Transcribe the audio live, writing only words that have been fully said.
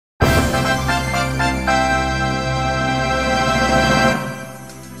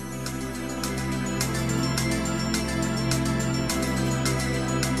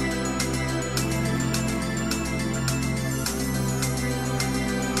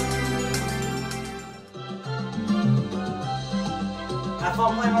Have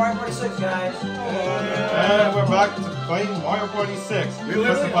fun playing Mario Party 6, guys. And we're back to playing Mario Party 6. We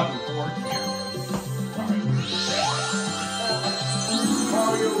press the button.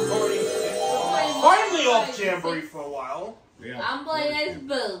 Mario Party 6. Finally off Jamboree for a while. Yeah. I'm playing as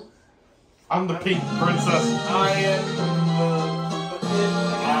Boo. I'm the pink princess. I am the kid.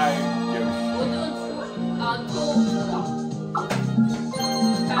 We're doing cool stuff.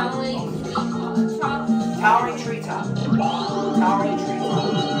 Towering treetop. Towering treetop.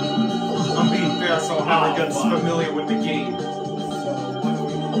 I'm being fair so Howard gets familiar with the game.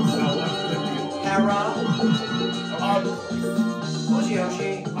 Hera. Who's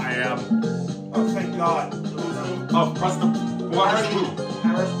Yoshi? I am. Oh, thank God. Oh, press the water's blue.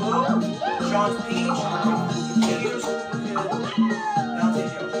 Hera's Blue. Sean's Peach. Peter's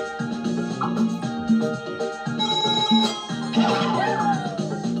Dante's Yoshi.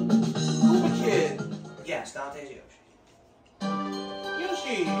 Koopa Kid. Yes, Dante's Yoshi.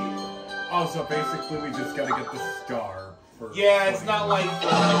 Yoshi. Oh, so basically we just gotta get the star. For Yeah, it's not like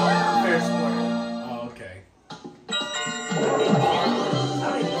Fair Square. Oh, okay. I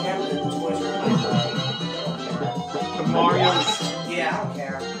don't even care what the toys are like. The Mario's. Yeah, I don't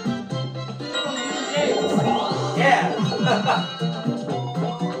care. Yeah.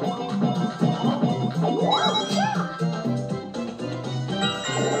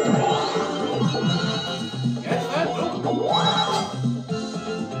 Yes, I do.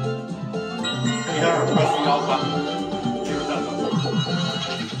 Yeah, press the L button.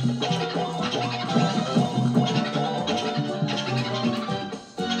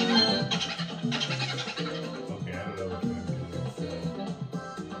 Okay, I don't know what I'm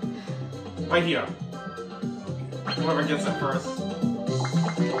gonna Right here. Whoever gets it first.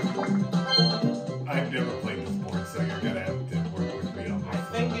 I've never played this board, so you're gonna have to work with me on I this.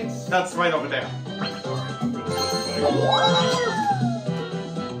 think it's. That's right over there. Alright, I'm going this way.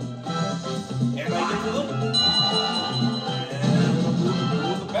 Everybody gets a little. And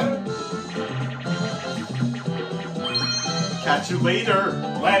who's better? Catch you later.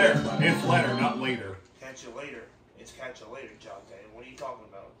 Letter! It's letter, not later. Catch you later. It's catch you later, Jonte. What are you talking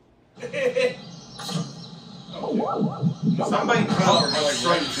about? Somebody put up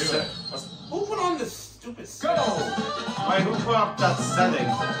Who put on this stupid set? Wait, who put up that setting?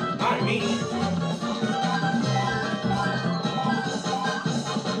 Not me.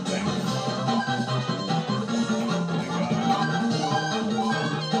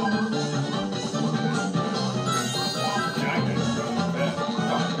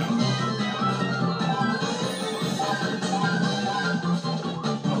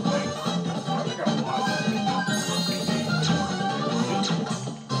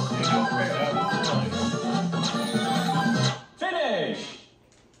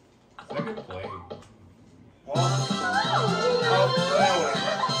 Second play. What? Oh, whatever.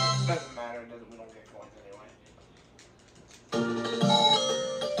 Doesn't matter. We don't get coins anyway.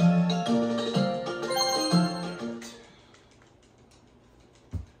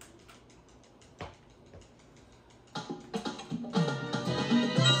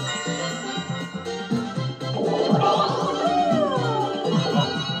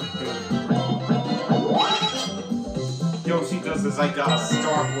 Yoshi does this like a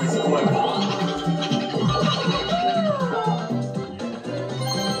Star Wars clip.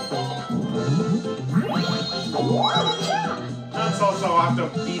 That's also after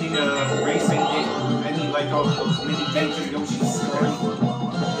beating a racing game. Any like all those mini games of Yoshi's story.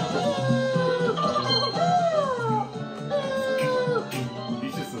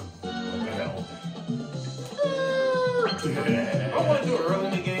 He's just a... What the hell? I want to do it early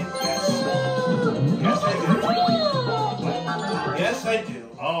in the game. Yes. Yes, I do. Yes, I do.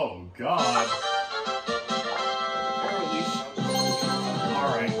 Oh, God. Or at least some.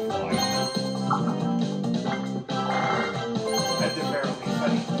 Alright, fine. At the very least, I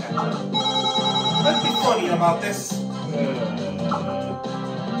need to catch up. Let's be funny about this. Who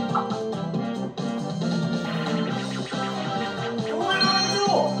went on a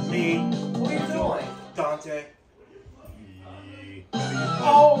duel? Me, What are you doing? Dante.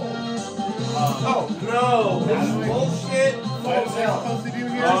 Oh! Oh no! This is bullshit. What am I supposed to do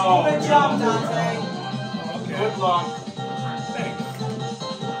here? Oh. Good job, Dante. Okay. Good luck. Thanks.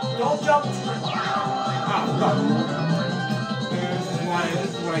 Don't jump. Ah, fuck. This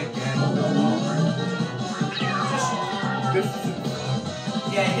is what I get. This is...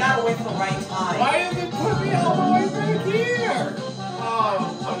 Yeah, you gotta wait for the right time. Why is it put me all the way back here?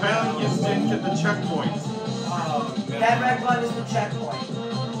 Oh, apparently you didn't get the checkpoints. Oh, no. That red button is the checkpoint.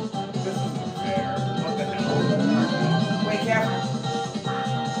 This isn't fair. What the hell? Wait, careful.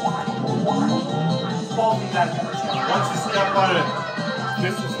 Both of you guys never check. Once you step on it,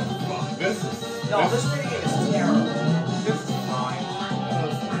 This is fun. This is minigame is terrible. This is fine.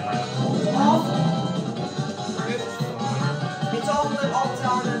 It's awful. This is fine. It's all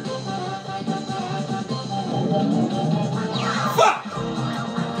down and Fuck!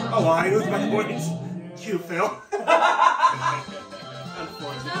 Oh, I lose my points. You fail. Unfortunately.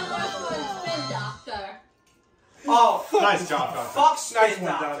 Now what's one spin doctor? oh, Nice job, Doctor. fuck Spin Nice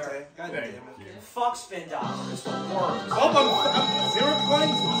one, Doctor. Dante. God damn Thank it. you. Fuck Spin Doctor. It's the worst. Oh, I'm 0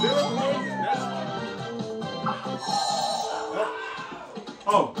 points. 0 points. That's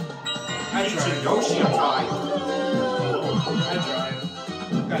Oh, I Peach and tried. Yoshi are tied. I tried.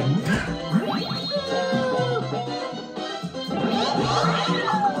 God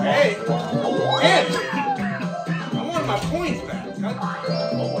Hey! Hey! I want my points back. Oh my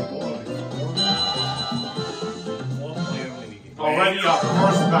god. We'll play a minigame. Already up,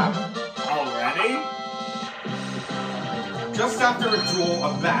 first battle. Already? Just after a duel, a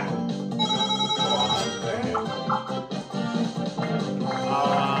battle.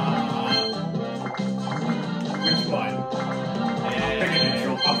 Which one?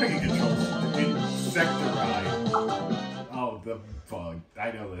 I'm picking control. Insecticide. Oh, the bug.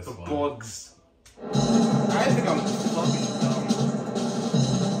 I know this The one. bugs. I think I'm fucking dumb.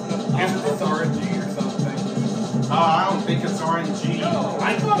 Isn't this RNG or something? I don't think it's RNG.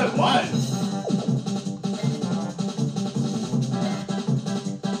 I thought it was.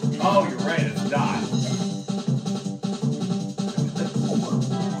 Oh, you're right. It's not.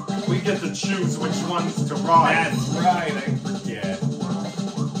 We get to choose which ones to ride. That's right. I forget.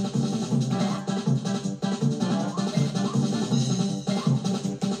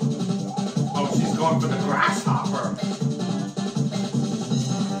 Oh, she's going for the grasshopper.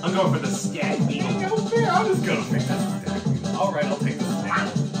 I'm going for the stag beetle. I'm just gonna pick this. Alright, I'll take the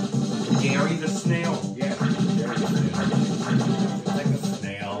snail. Gary the snail. Yeah, there it is. Take the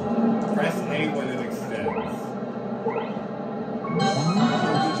snail. Press A when it extends.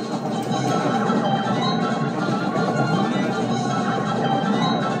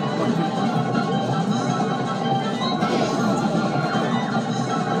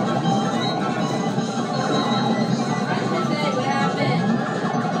 What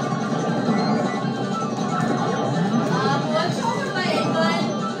happened? What's wrong with my A-button?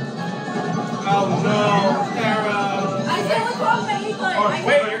 Oh no, Tara. I said what's wrong with my A-button? Oh, I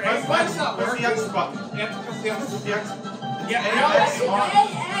wait, said, your Press X button's not Press the working. X button. Yeah, Press the X. Yeah, X, no, press it's X, A, R.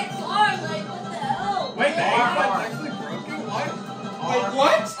 X, R, like what the hell? Wait, the R, A R. button's actually broken? What? Wait,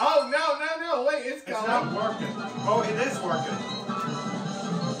 what? Oh, no, wait, it's It's going. not working. Oh, it is working.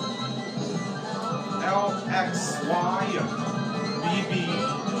 L, X, Y, B, B,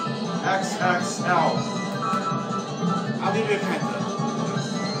 X, X, L. I'll give you a penta.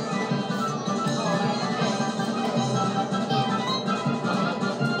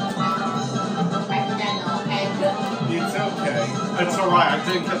 It's okay. It's alright, I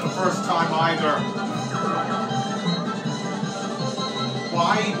didn't get the first time either.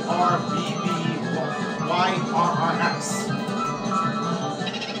 Y, R, B, B, Y, R, R, X.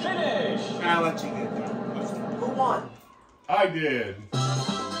 I'll let you get that. Who won? I did.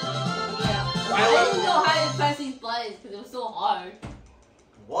 Yeah. I didn't know how to press these buttons because it was so hard.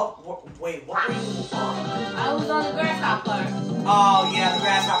 Wait, what were you on? I was on the grasshopper. Oh, yeah, the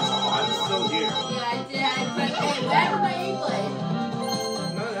grasshopper's I'm on. still here. Yeah, I did. I pressed A. Wherever my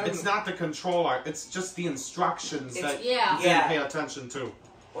A-button. It's not the controller, it's just the instructions It's- that yeah. you didn't Yeah. pay attention to.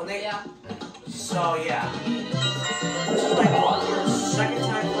 When they, Yeah. So, yeah. This is like what? Your second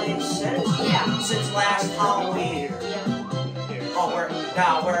time playing since? Yeah. Since last Halloween. Yeah. Oh, where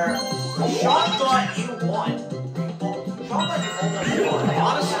Sean thought you won. Well, Sean thought you almost won.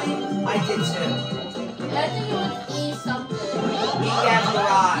 Honestly, I did too. I think it was E something. You got the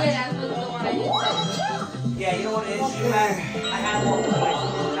ride. Yeah, that was the one I did say. Yeah, you know what it is? You had, I had 1 point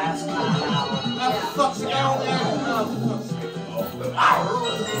from the last time. Oh, fuck's it down there. Oh, fuck's it.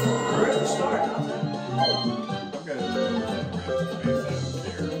 Where's the start? I'm gonna do space, I don't care.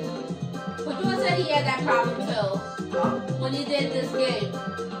 But you said he had that problem too. When he did this game.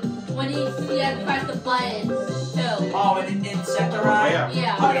 When he had to press the buttons too. Oh, and Insecticide? Yeah.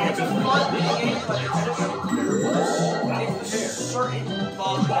 Yeah. I mean, it's a fun minigame, but it's just certain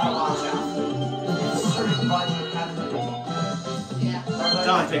bugs you gotta watch out. It's certain bugs you have to do. Yeah.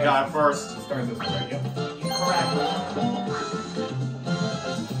 Dante got it first. Start this way, right? Yep. You're correct.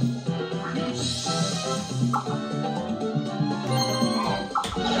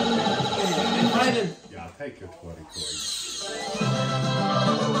 Brandon. Yeah, I'll take your 20 coins.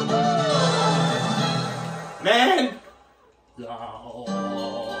 Man!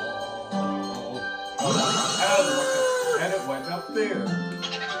 And it went up up there.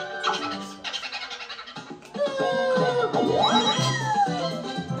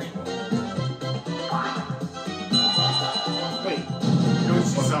 Wait.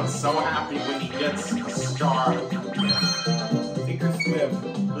 Yoshi sounds so happy when he gets a star. Sink or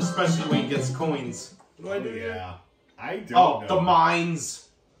swim. Especially when he gets coins. What do I do? Yeah. I don't Oh, know. the mines.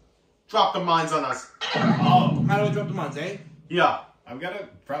 Drop the mines on us. Oh, How do I drop the mines, eh? Yeah. I'm gonna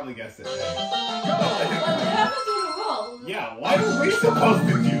probably guess it. What happened to the rules? Yeah, what are we supposed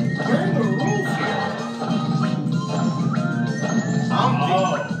to do? Where are the rules here? Oh.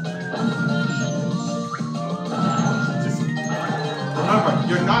 Just remember,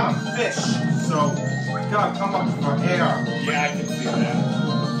 you're not a fish, so you gotta come up for air. Yeah, I can see that.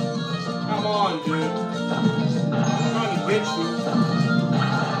 Come on, dude. I'm trying to get you.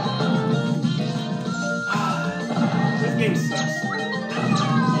 This game sucks.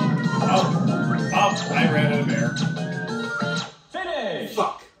 Oh, I ran out of air.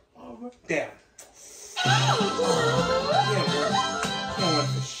 Fuck. Damn. Damn, man. I don't want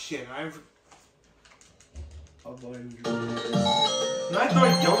this shit. And I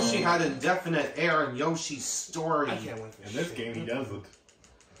thought Yoshi had indefinite air in Yoshi's story. I can't win for In this game, he doesn't.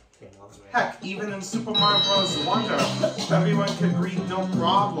 Heck, even in Super Mario Bros. Wonder, everyone could breathe no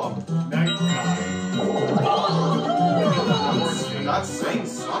problem. Nighttime. And that's saying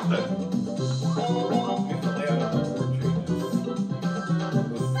something. Get the layout of the board changes.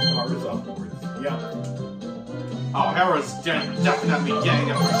 The stars upwards. Yeah. Oh, Hera's definitely getting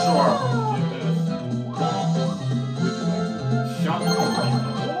it for sure. Shot. I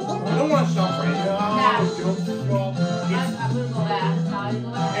don't want to shop right now. Nah. Don't shop. I'm gonna go back. How do you go back?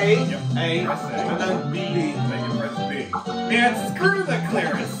 A. Yep. A, Press A. and then B. Then you press B. Man, screw the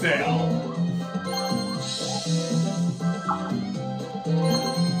clearance sale.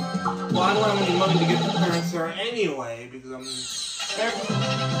 Well, I don't have any money to get the clearance there anyway because I'm.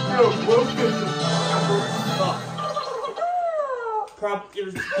 It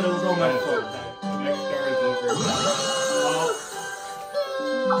was all my fault. The next star is over.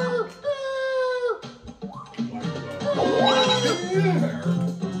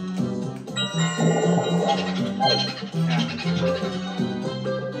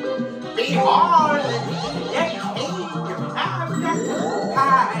 Behold, the king of the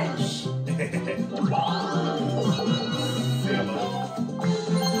patch.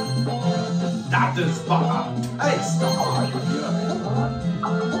 That is but a taste of our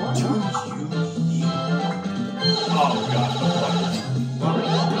Oh god, the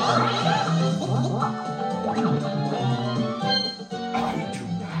I do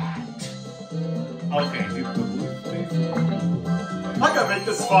not. Okay, do the blue space. I gotta make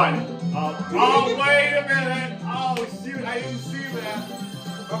this fun. Oh, wait a minute! Oh, shoot, I didn't see that.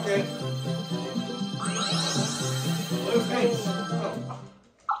 Okay. Blue space.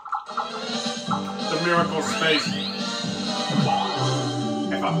 The miracle space.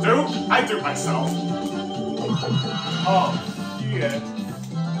 If I'm due, I do myself. Oh, shit.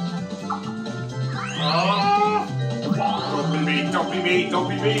 Don't be me, don't be me, don't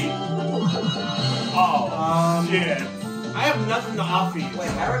be me. Oh, shit. I have nothing to offer you. Wait,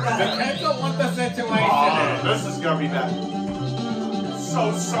 Hera got it. Depends on what the situation Oh, is. this is gonna be bad.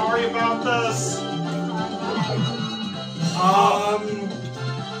 So sorry about this.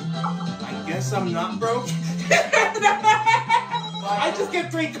 I guess I'm not broke. I just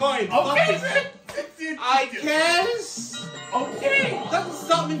get 3 coins. Fuck Okay, it. then. I guess. Okay. Doesn't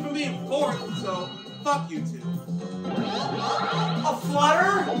stop me from being 4th, so fuck you two. A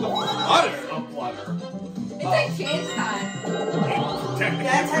flutter? Butter. A flutter. It's like chance time. That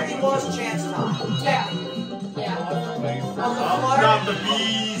technically was chance time. Yeah. Yeah. On the Oh, flutter? not the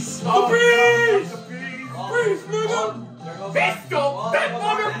bees. Oh, bees! the bees! Please, nigga. There goes Bee our- stole! well, That there goes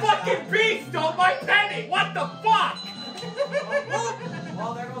our motherfucking mascot. bee stole my penny! What the fuck?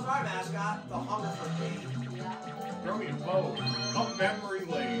 Well, there goes our mascot, the Hungerford bee. Throw me a bone. Up memory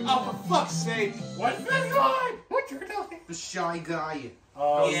lane. Oh, for fuck's sake. What's this one? What's your name? The shy guy.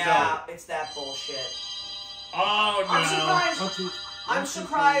 Oh, Yeah, it's that bullshit. Oh, no. I'm surprised. 1, 2, I'm 1, 2, 3,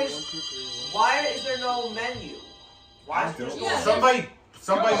 surprised. 1, 2, 3, 1. Why is there no menu? Why is there don't no know.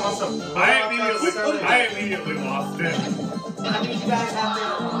 Somebody must have. I immediately lost it. That means you guys have to.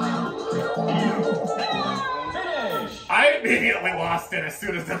 I immediately lost it as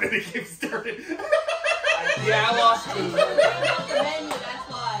soon as the minigame started. Yeah, I lost 2. The menu, that's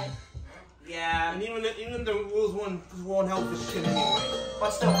why. Yeah, And even the rules won't help this shit anyway. but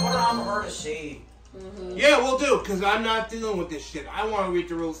still, put it on for her to see. Yeah, we'll do, because I'm not dealing with this shit. I want to read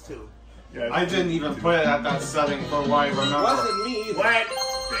the rules too. Yeah, I didn't even put it at that setting for what I remember. Wasn't me either. Let's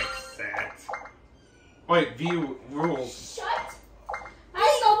fix that. Wait, view rules. Shut.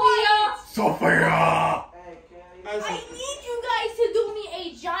 Hi, Sophia. Sophia! Hey, Kenny. I need you guys to do me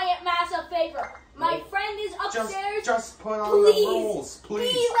a giant, massive favor. My friend is upstairs. Just put on Please, the rules,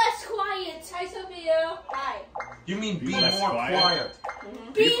 please. Be less quiet. Hi, Sophia. Hi. You mean be less more quiet? quiet.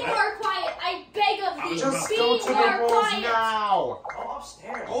 Be more quiet. I beg of thee. Just Be go to the more rules quiet. now. Go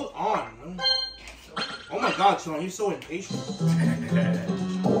upstairs. Hold on. Oh my God, Sean, you're so impatient. We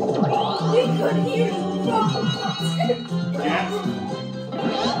could hear you from upstairs. Yes.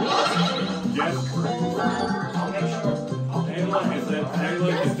 Yes. I'll make sure. Hey, look, is that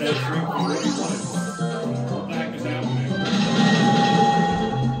drink you really wanted? What the heck is happening?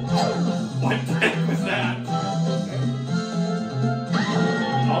 What the heck was that?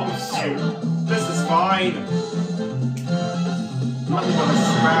 Oh, shoot. This is fine. Nothing but a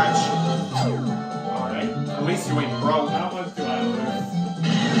scratch. Alright. At least you ain't broke. How much do I lose?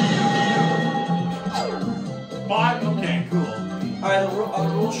 5? Okay, cool. Alright, the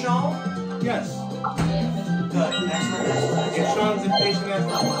rules shown? Yes. Good. Excellent. If Sean's impatient, that's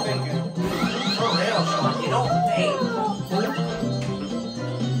what I'm thinking. For real, Sean. You don't think.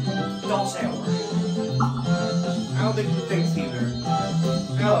 Don't say a word. I don't think he thinks either. I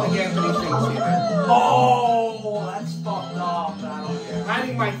don't think Anthony thinks either. Oh, that's fucked up. I don't care.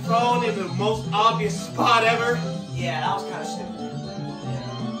 Hiding my phone in the most obvious spot ever. Yeah, that was kind of stupid.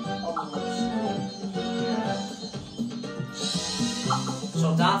 Yeah. So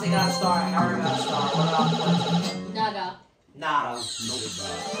Dante got a star, Harry got a star. What about Quentin? Nada. Nada.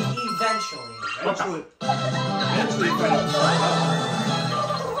 Eventually. Eventually, if I don't fuck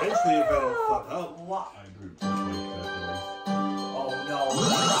up. Eventually, if I don't fuck up. What? I agree with that. Oh no.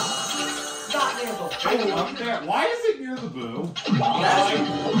 Not near the Hey, up there. Why is it near the boo? That's, I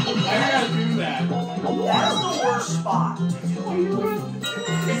gotta do that. that's the worst spot.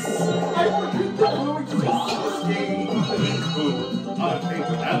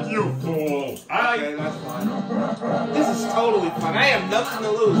 That's you fool. Okay, that's fine. This is totally fun. I have nothing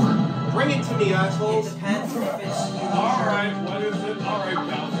to lose. Bring it to me, It assholes. depends if it's you. Alright, what is it? Alright,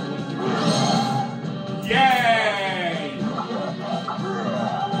 Bowser, let's do it. Yay!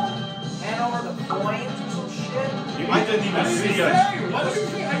 Hand over the coins or some shit. I didn't even see it. Hey, what did you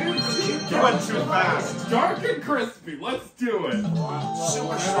think? I didn't see it. You went too fast. Dark and crispy. Let's do it.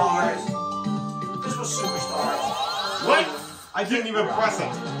 Superstars. This was Superstars. What? I didn't even press it.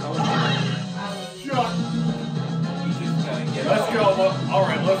 Shut. Let's go.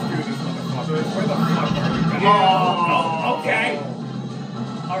 Alright, let's do this, motherfucker. Where the fuck are we? Oh, okay.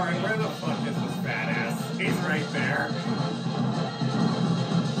 Alright, where the fuck is this badass? He's right there.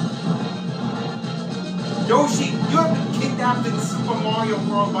 Yoshi, you have been kidnapped in Super Mario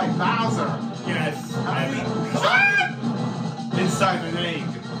World by Bowser. Yes. Inside an egg.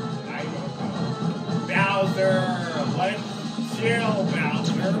 I don't know. Bowser, let's chill,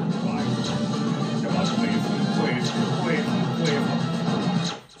 Bowser. Come on, please.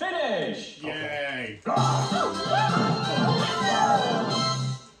 Finish! Yay.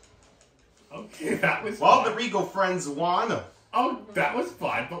 Okay, that was Well, fun. the Regal friends won. Oh, that was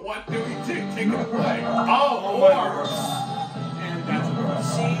fun, but what do we take it away? Oh, orbs! And that's a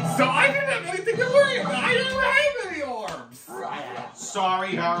orbs. See? So I didn't have anything to worry about. I didn't have any orbs.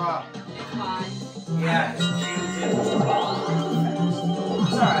 Sorry, Hera. It's fine. Yeah, you did. It's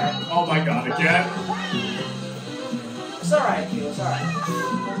alright. Oh my god, again? It's alright, Q. It's alright.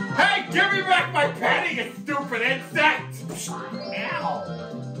 Hey, give me back my penny, you stupid insect! Ow!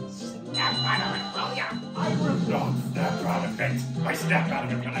 Snap out of it, will ya? I will not snap out of it. I snap out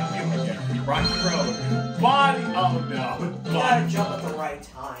of it when I feel like it. Rock road. Body. Oh no. You gotta Body. jump at the right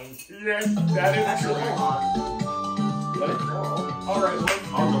time. Yes, that is That's true. the one. Alright, let's.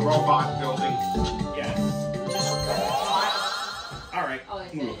 On the robot building. Yes. Just Alright. Oh,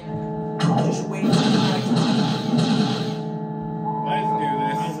 it's there. just wait for the right time. Let's do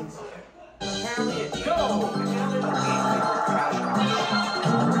this. Apparently it go. Apparently the game crash.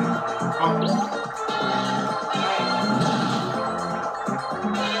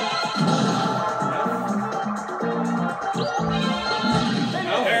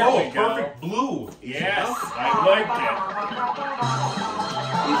 There Oh, we go. perfect blue. Yes, I like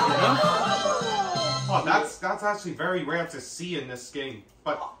Oh, that's actually very rare to see in this game.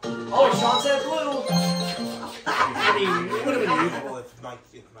 But Oh, Sean said blue. I mean, it would have been useful if my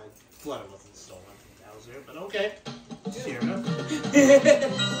flutter wasn't stolen from Bowser, but okay. Fair enough.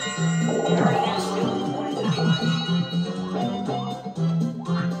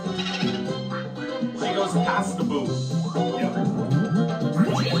 she goes past the boo.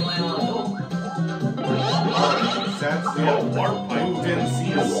 That's it. Oh, warp pipe. Boo didn't see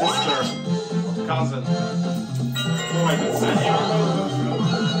his sister cousin. Oh, I can say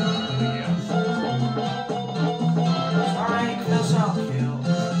Alright, that's all cute.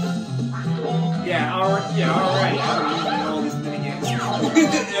 Yeah, alright. I don't even know all these minigames.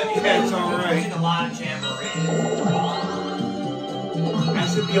 Yeah, it's alright. Using a lot of jamboree. I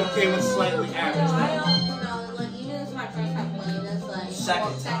should be okay with slightly I average. don't, like, even if it's my first time playing this, like,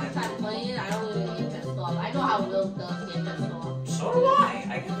 Second second time playing it, I don't even get pissed off. I know how Will does get pissed off. So do I.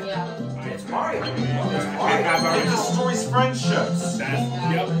 I can Yeah. It's Mario. It's it Mario. destroys friendships.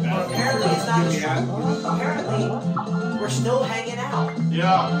 Apparently it's not as apparently we're still hanging out.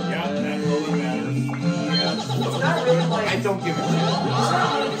 Yeah. It's not really like I don't give a shit. it's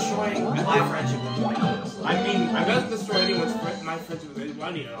not really destroying my friendship with you. I mean, I doesn't destroy anyone's my friendship with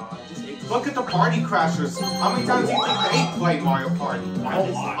anybody at all. I just hate look at the Party Crashers. How many times do you think they play Mario Party?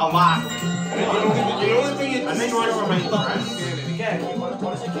 A lot. The only thing it And they destroys still is my remain fucking friends. sanity. Yeah,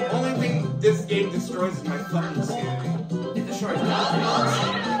 what is it, The kid? only thing this game destroys is my fucking sanity. It destroys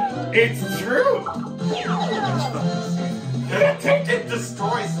nothing. It's true. It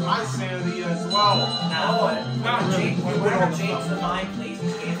destroys my sanity as well. Now, whenever James the Mind plays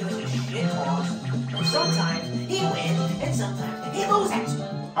these games, it's a shit toss. And sometimes he wins, and sometimes he loses.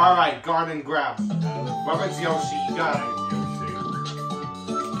 Alright, garden grab. Whoever's Yoshi, you got it.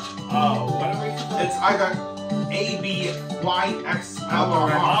 Oh, what are we? It's either A, B, Y, X, L,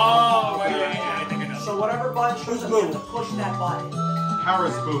 or R. Oh, yeah, I think I know. So whatever button shows up, you have to push that button.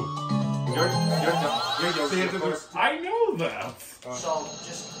 Harris Boo. You're Yoshi first. I know that. So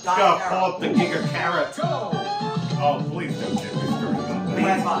just Gotta dial pull up the Giga Carrot. Oh, please don't get me started on Red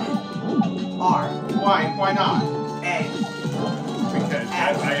that. button. R. Why not? A. Because that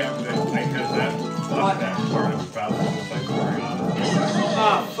I have that part of Bowser's like very honest.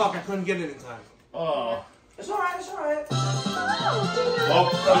 Oh, fuck, I couldn't get it in time. Oh. It's alright, it's alright. Well,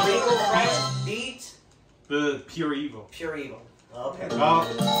 Illegal friends beat the pure evil. pure evil. Okay. Well,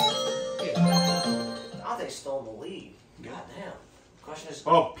 Now they stole the lead. God damn. Question is,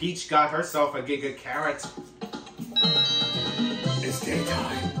 oh, Peach got herself a Giga Carrot. It's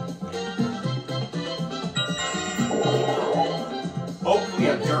daytime. Hopefully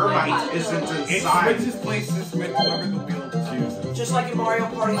a Dermite isn't It inside. switches places with whoever the wheel chooses. just like in Mario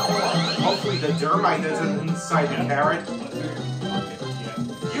Party 4. Hopefully the Dermite isn't inside the carrot.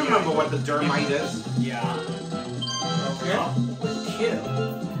 You remember what the Dermite is? Yeah. Okay. Cute.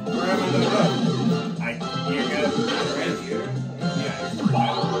 Where am I gonna go? You guys Right here? Yeah. I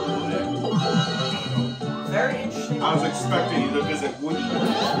don't know. Very interesting. I was expecting you to visit Woody.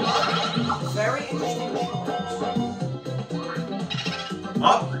 Very interesting choice.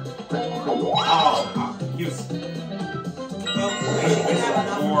 Up. Oh, he was. Well, we should have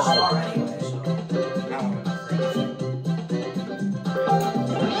enough for a star anyway, so. Now I'm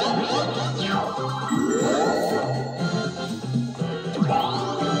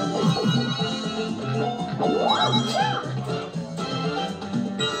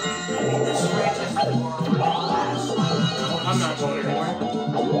This franchise has been around for the last I'm not going anywhere.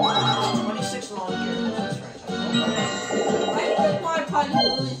 26 long years. This franchise. I think Mario Party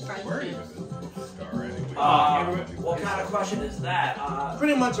Willie's Where are you friendship. with this star anyway? What kind of question is that?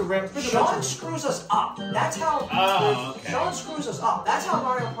 Pretty much a ramp. Sean screws us up. That's how. Oh, okay. Sean screws us up. That's how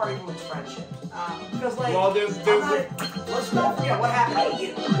Mario Party ruins friendship. Because like, Well, there's let's not forget what happened to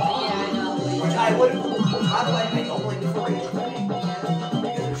you. Yeah, I know. Which I wouldn't. By the way, I don't blame you for rage quitting.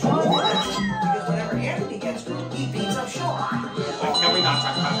 Because if Sean did that, because whenever Anthony gets through, he beats up Sean. Like, can we not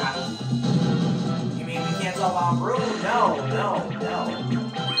talk about that? You mean we can't talk about Brew? No.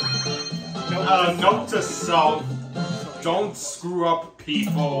 Note to self: don't screw up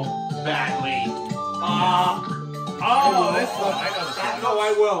people badly. Oh, this one. I know this one. No,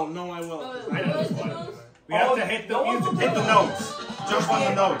 I will. No, I will. I know this one. We have to hit the music. Hit the notes. Jump on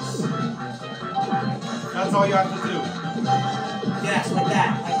the notes. That's all you have to do. Yes, like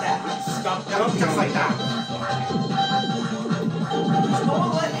that. Stop Yeah, jumping just like that. Just no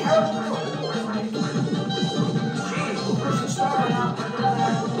one let Harold know. Jeez, who pushed the star out?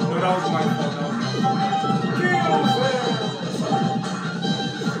 No, that was my fault. That was my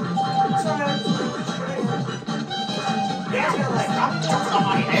Yeah, they're like, Stop jumping on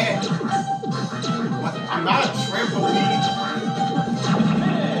my head. What? I'm not a trampoline.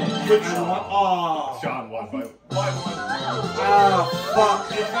 Which one? Oh. Sean won by one.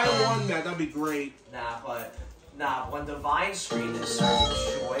 Fuck. If I won that, that'd be great. Nah, when Divine screamed at Sergeant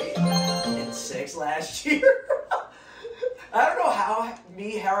Choi in 6 last year, I don't know how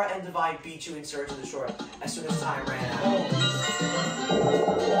me, Hera, and Divine beat you in Search of the Shore as soon as time ran out.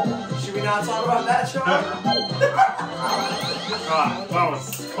 Should we not talk about that, Sean? That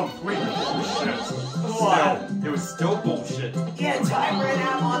was complete bullshit. What? It was still bullshit. Yeah, time ran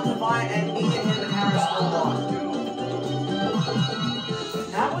out on Divine, and me and him and Hera still lost.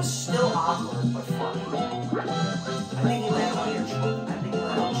 That was still awkward, but funny. I think he landed on your choice. I think he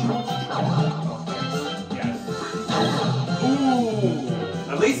landed on Sean's Yes.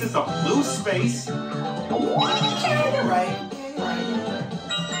 Ooh. At least it's a blue space. Yeah, you're right.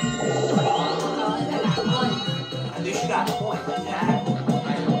 At least you got a point. Yeah.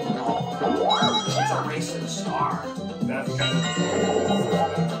 It's a race to the star. That's kind of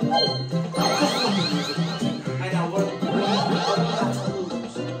I know. What do you have to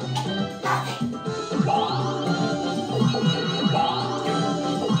lose? Nothing.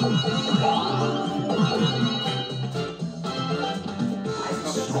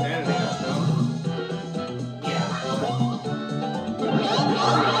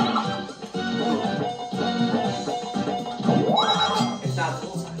 It's not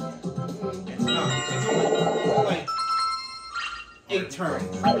bullseye. It's not. It's only like 8 turns.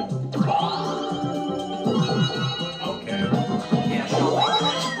 okay. Yeah, Sean. I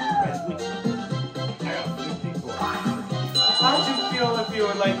got 54. How would you feel if you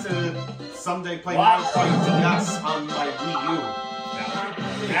would like to someday play What? Mario Party DS on my Wii U?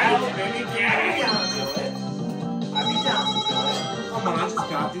 Now, baby, I'd be yeah. down to do it. I'd be down to do it. Come on, I just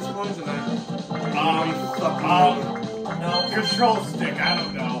got these ones and I. No, Control stick, I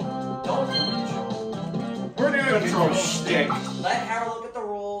don't know. don't do it, Sean. We're doing Control stick. Let Hera look at the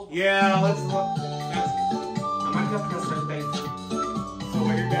rules. Yeah, let's look. I might have to press that. So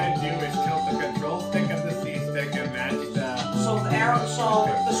what you're gonna do is tilt the control stick and the C stick and match the... So the arrow, so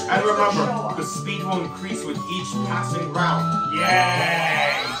the screen And remember, will show the us. speed will increase with each passing round.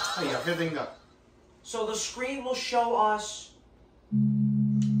 Yay! Oh yeah, hitting the... So the screen will show us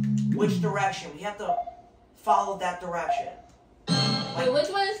which direction. We have to follow that direction. Wait, which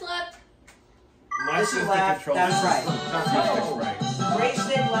one is left? My This is stick left, control. that's This is- right. That's my stick's right. Gray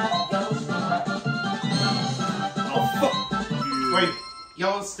stick left, yellow stick left. Oh, fuck you. Wait,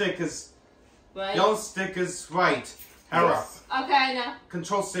 yellow stick is... Right. Yellow stick is right. Hera. Yes. Okay, now.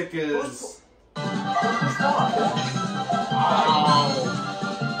 Control stick is... Push pause.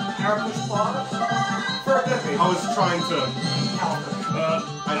 Oh. Hera push pause. For a good reason. I was trying to...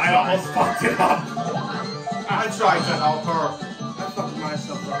 I almost fucked it up. I tried to help her. I fucked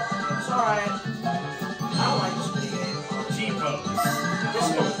myself up. It's alright. I don't like this video game. G-pose.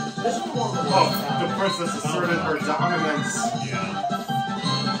 This is the one we're Oh, talking the about. princess asserted her dominance. Yeah.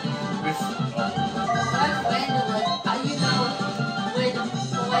 This... That's Wendell. How you know when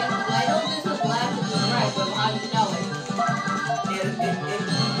I know this was left and this was right, but how you know it?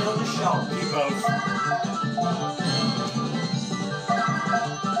 It'll just show. G-pose.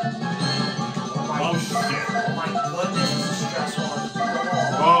 Oh, shit. Oh my goodness, this is stressful.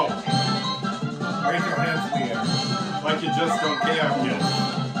 Whoa. Raise your hands in the air. Like you just don't care. Yes.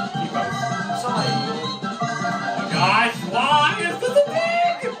 G-pose. Somebody, Oh my gosh, why is this a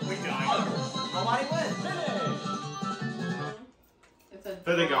thing? We died. nobody wins. It's a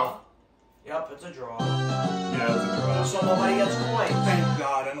There they go. Yep, it's a draw. Yeah, it's a draw. So nobody gets coins. Thank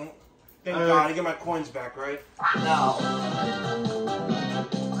God, I don't. Thank God, I get my coins back, right? No.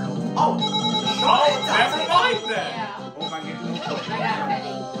 Oh, Oh, never mind then. Yeah. Oh, I get no coins. I got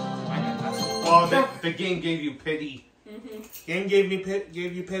Penny. I got nothing. Well, the game gave you pity. Game gave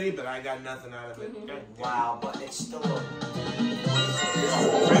you pity, but I got nothing out of it. wow, but it's still a...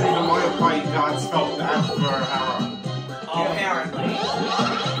 Really, the Mario Party gods felt bad for Hera. Apparently.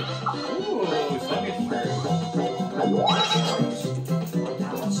 Ooh, sluggish.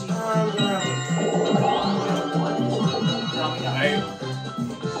 Now let's see. Hey,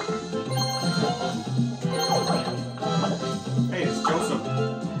 Hey, it's Joseph.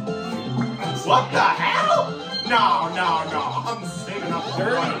 What the hell? No, I'm saving up for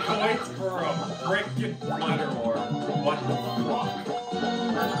 30 money. points for a frickin' glitter war. What the fuck?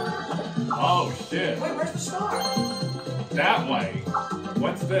 Oh shit. Wait, where's the star? That way.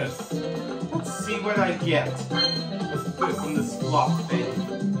 What's this? Let's see what I get What's this? from this flop thing.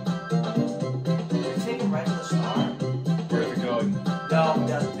 Did it take him right to the star? Where's it going? No, it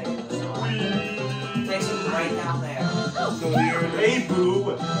doesn't take him to the star. It takes him right down there. So you're Hey, boo.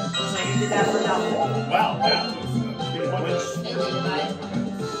 So you did that for nothing. Well, that was It did, right?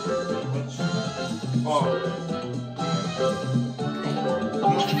 Oh,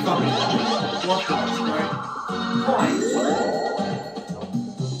 what the right? Points.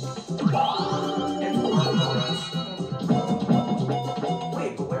 It's worthless.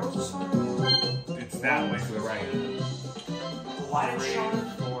 was Sean?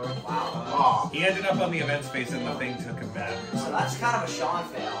 4. Wow. He ended up on the event space and the thing took him back. So that's kind of a Sean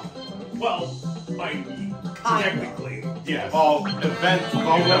fail. Well, technically, yes. Oh, event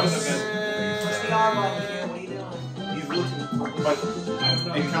bonus. Push the R button here. What are you doing? He's looking for. But I don't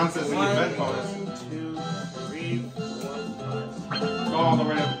know. it counts as an event bonus. 2, 3, 4, Go all the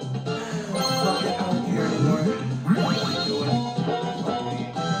way up. I don't care anymore. Do it.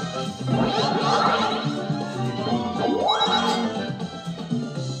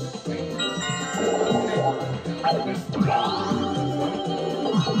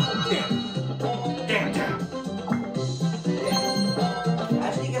 Damn.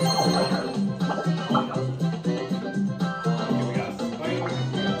 Actually, he gets the fire. Okay, we got a spider.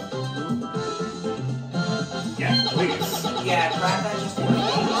 Yeah, please. Yeah, crack that just in case.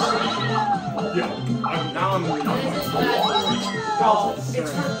 Yeah. Now I'm moving What on. is this button? Well, it's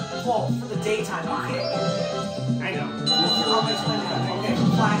for the daytime. You can't. I know. I'll explain that. Okay,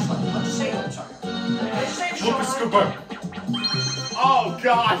 flashlight. Let's just say, I'm sorry. Let's just say Super Sean. Scooper. Oh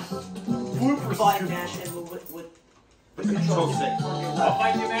gosh. Blooper Button scoop. mash in with Control control. stick. I'll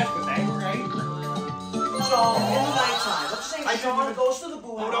find you match with that, right? So, in the nighttime, let's say I Sean didn't- goes to the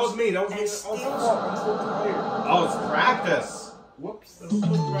boo house. Oh, that was me. That was me. And Oh, steals. Oh, it's practice. Whoops.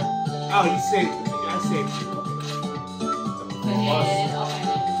 Oh, you saved me. I saved you.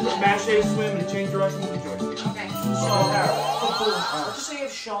 Okay. Mash A, swim, and change direction with the joystick. Okay. So, let's just say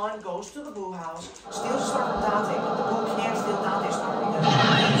if Sean goes to the boo house, steals a star from Dante, but the boo can't steal Dante's star because he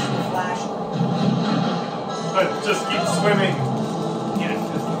uses the flashlight. But just keep swimming Yes.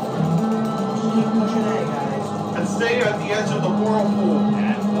 Just keep pushing A, guys. and stay at the edge of the whirlpool.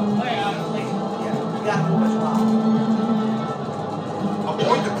 That's the plan. Yeah, you got to move as well.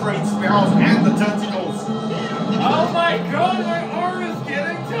 Avoid the crane sparrows and the tentacles. Oh my god, my arm is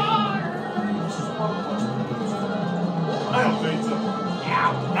getting tired. This is one of the I don't think so.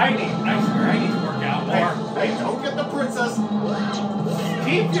 Ow. I swear I need to work out more. Hey, don't get the princess.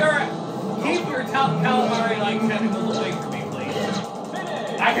 Keep your calamari like tentacles away from me, please.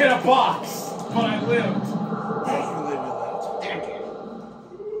 I hit a box, but I lived.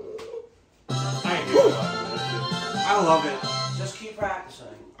 I do. I love it. Just keep practicing.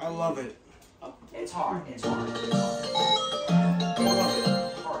 I love it. It's hard. It's hard.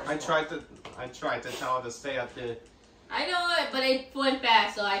 I tried to tell her to stay at the. I know it, but it went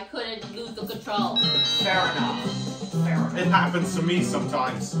fast, so I couldn't lose the control. Fair enough. Fair enough. It happens to me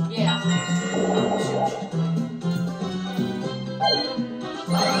sometimes. Yeah.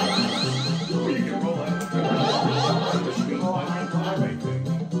 You can roll it.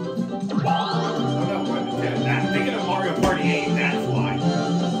 Thinking of Mario Party 8, that's why.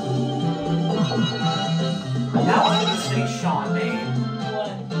 That was a mistake Sean made.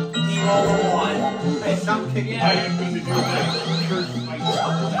 What? He rolled a 1. Hey, stop kicking I me. didn't mean to do that. Curse my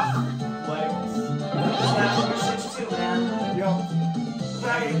legs. That's number 6-2, man. Yup.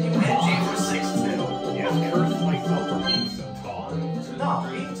 You hit James for 6-2. Yeah, curse myself for being so tall. No,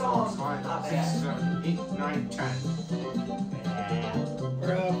 being tall is 5, not 6, bad. 7, 8, 9, 10.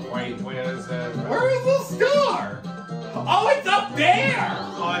 Wait, where is it? Where is the star? Oh, it's up there!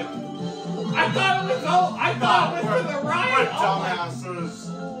 What? I thought it was to the right! We're Oh my, dumbasses.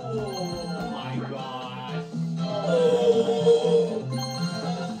 oh my gosh. Oh,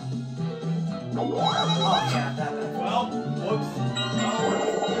 yeah, that bad. Well, whoops.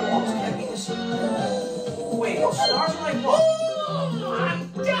 Almost kicking this. Wait, stars are like what? I'm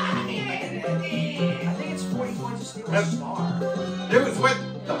dying! I think it's 40 points to steal a star. It was with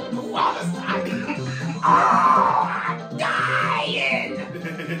the wildest time. I'm dying!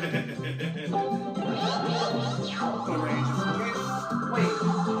 Wait,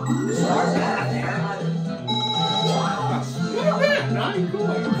 the stars got in there. Look at that, 9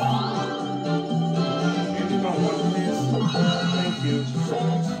 coins. Thank you.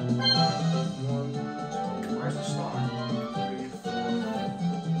 Where's the star?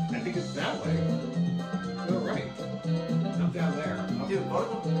 I think it's that way. You're right. Up down there. Up Dude, go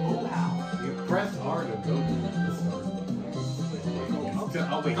to the boo house. You press R to go to the stars.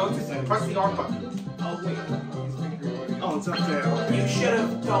 Oh wait, Go to press the R button. Oh wait. Oh, it's up there. You should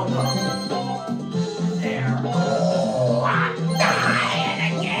have gone up. There. Oh, I'm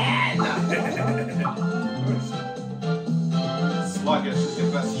dying again! Sluggish is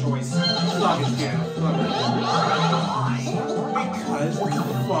your best choice. Sluggish, yeah. Sluggish. Why? Because it's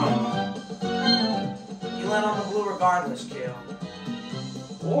fun. You land on the blue regardless, Kale.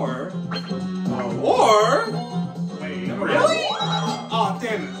 Or... Wait, Really? Oh,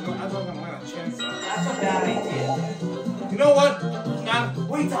 damn it. I thought I was going to land on chance. That's a bad idea. You know what? Not...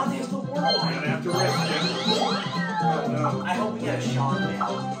 Wait, Dante has the warp I'm line. gonna have to risk it. Oh, no. I hope we get a shot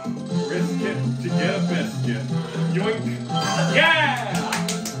now. Risk it to get a biscuit. Yoink. Yeah!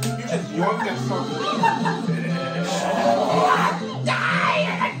 You just yoinked that something. Die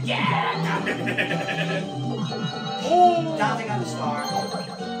again! Dante got the star.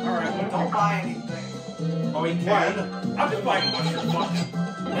 Alright, Don't buy anything. Oh, he What? can. I'm just buying mushroom. Fuck.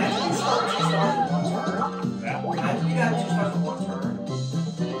 Imagine you start 2 stars in 1 turn. That Imagine you got 2 stars in 1 turn.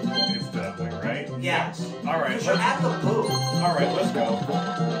 it's that way, right? Yes. Alright, Because you're at the booth. Alright, let's go.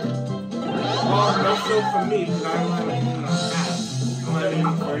 Well, no show for me because I don't have anything on that. I'm not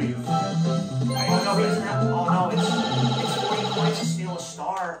even for you. Oh no, he doesn't have. Oh no, it's 40 points to steal a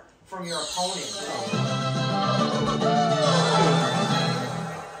star from your opponent.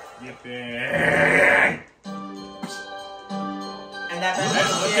 Yippee! And that And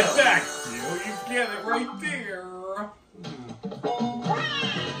means look at that! You get it right there.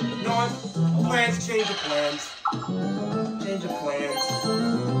 No, plans, change of plans. Change of plans.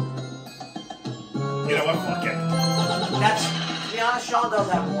 You know what? Fuck it. That's, to be honest, Sean does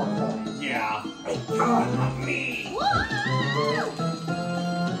have more points. Yeah. Oh God, not me.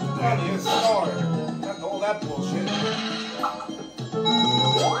 Well, you start. Not all that bullshit.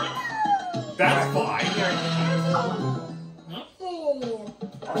 That's fine.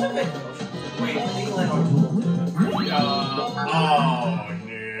 That was a big motion. Wait, legal and or dual. Oh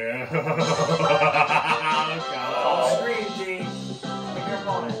no. Off screen, G. Pick your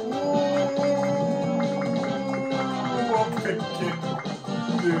opponent.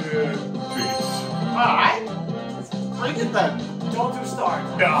 Alright. Break it then. Don't do stars.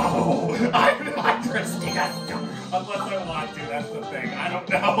 No, I'm not risking it. Unless I want to, that's the thing. I don't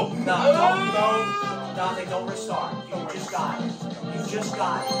know. No, Dante, don't restart. You just got it. You just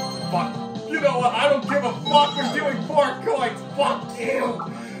got it. Fuck. You know what? I don't give a fuck. We're doing 4 coins. Fuck you.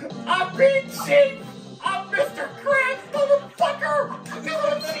 I'm being cheap. I'm Mr. Krabs, motherfucker. This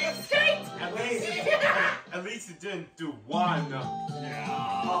is the escape. At least it didn't do one.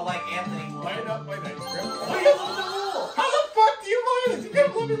 Yeah. Oh, like Anthony. Light up my night script. Wait, look at the rule. How the fuck do you mind it? You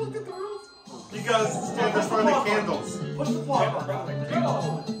gotta let me look at the rules. Because stand in front of the candles. Push the pause button.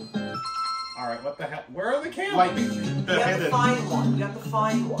 Go. Alright, what the hell? Where are the candles? Like the You have to hidden. find one. You have to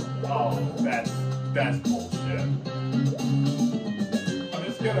find one. Oh, that's bullshit. I'm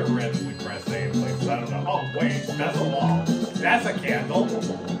just gonna randomly press A in places. I don't know. Oh, wait, that's a wall. That's a candle.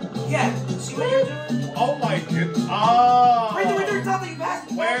 Yeah. See what you're doing? Oh my goodness. Oh. Right there, Dante, you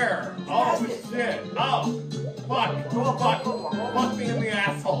passed it. Where? You Oh, passed it. shit. Oh. Fuck. Go up, Fuck. go up. Fuck me in the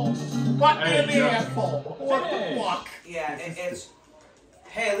asshole. Fuck me in the Hey, asshole. What the fuck? Yeah, it's.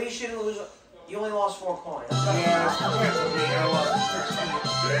 Hey, at least you didn't lose. You only lost 4 coins. Yeah, that's for me. I lost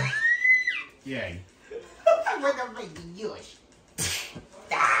 13. Yay.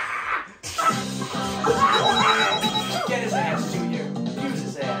 Get his ass, Junior. Use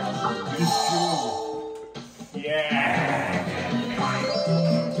his ass. Yeah.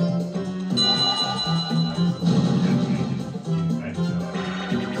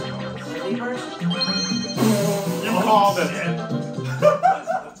 Relievers? You called it.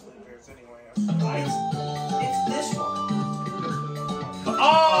 That's what it is anyway. It's this one.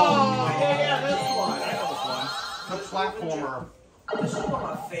 Oh, yeah, this one. I know this one. The platformer. This is one of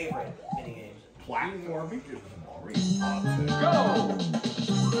my favorite minigames. Platforming is Mario Odyssey. Go!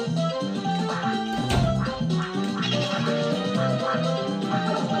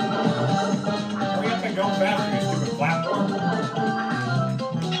 We have to go faster, you stupid platform.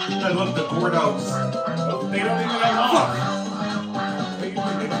 I love the Gordos. Oh, they don't even have eyes. They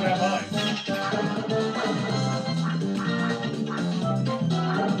don't even have eyes.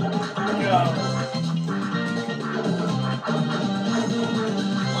 Yeah.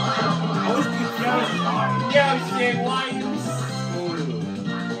 Why you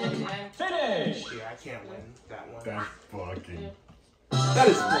Finish! Yeah, I can't win that one. That's fucking. That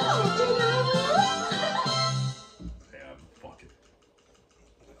is bullshit. Yeah, fuck it.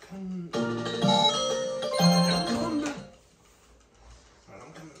 Come back.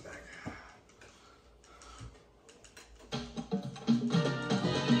 I'm coming back.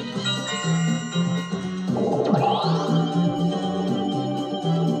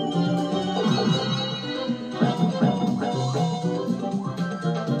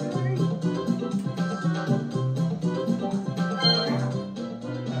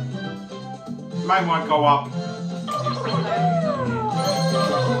 Might want to go up.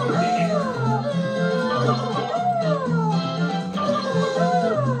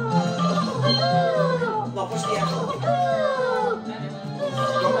 No, push the X.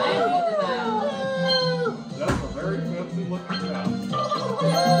 That's a very fancy looking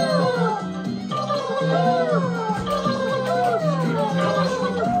town.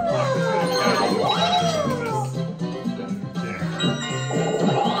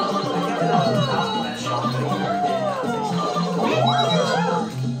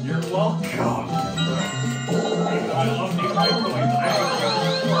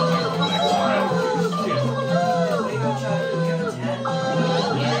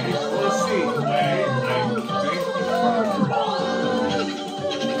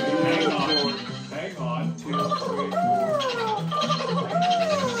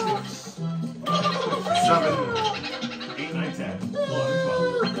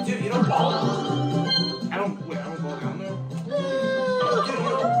 I don't go down there.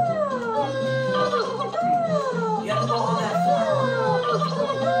 You have to go on that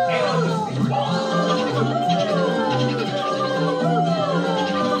floor.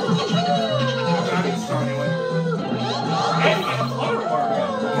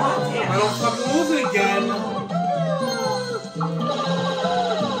 I don't fucking lose it again.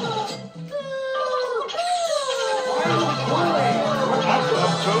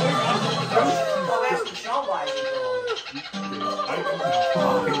 Oh, that's Michelle why you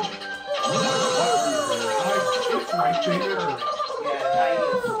It's right there. Yeah, now you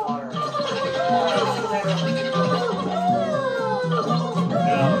get water.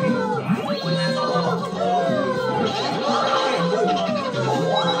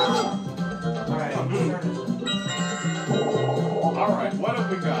 Alright, what have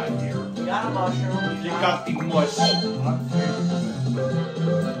we got here? We got a mushroom. You got the mush. You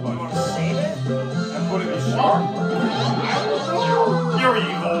want to save it? And put it in sharp. You're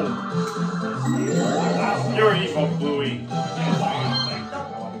evil. You're evil, Bluey. I'm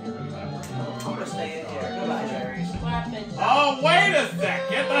gonna stay in here. Goodbye, Jerry. What happened? Oh, wait a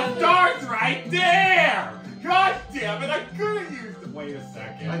second. The star's right there. God damn it. I could have used it. Wait a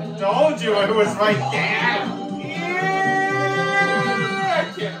second. I told you it was right there.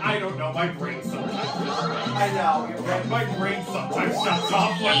 I don't know. My brain sometimes. I know, you're right. My brain sometimes shuts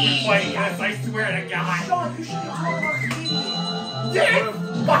off when we play this. I swear to God. Sean, you should be talking about the TV. Yes!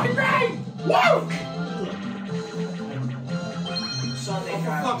 My brain! Woke! Sunday For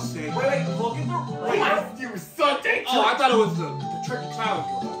drive. fuck's sake. Wait, look at the What light. you Sunday? Oh, I thought it was the tricky cloud.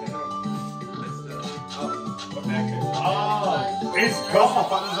 Oh, it's Golf golf.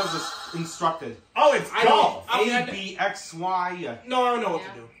 buttons as instructed. Oh, it's I golf. don't- A, B, X, Y, No, I know what to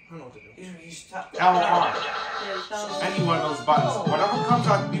do. I know what to do. He's L, R. Yeah, so- Any one of those buttons. Whatever comes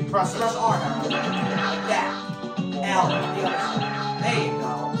out, you press it. Press R now. Like that. L, the other side. There you go.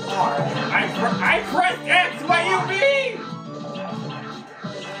 R. I pressed X. What do you mean?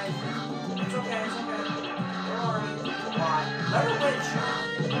 It's okay, it's okay. Don't worry. Y. Let her win, Sean.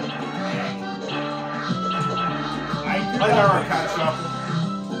 Let her catch up.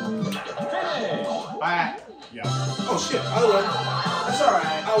 Alright. Yeah. Oh shit, I win. That's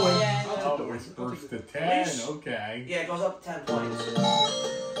alright. I win. Yeah. Oh, it's first to 10. Okay. Yeah, it goes up 10 points.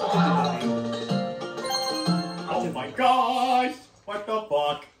 Oh my gosh. What the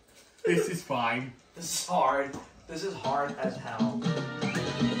fuck? This is fine. This is hard. This is hard as hell.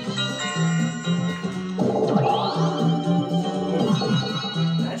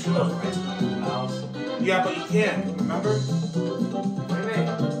 That she goes right to the mouse. Yeah, but you can't. Remember? What do you mean?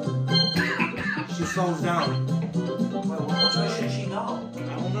 She slows down. Wait, which way should she go? I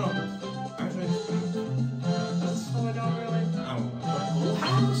don't know. Actually, Does it slow it down really? I don't know. Blue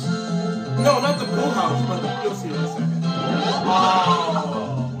house? No, not the pool house, but you'll see in a second. Oh.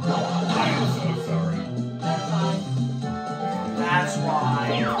 I am so sorry. That's fine. That's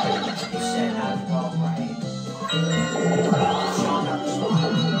why you said that well, right? Sean never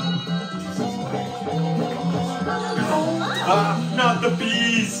Not the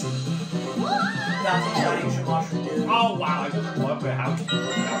bees. That's exciting, you should watch her do. Oh wow, I just love it how the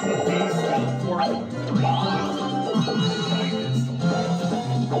bees still working.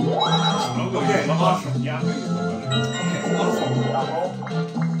 Okay, awesome. Yeah. Awesome.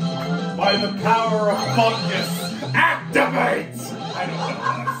 By the power of fungus, activate! I don't know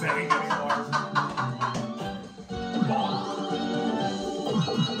what I'm saying anymore.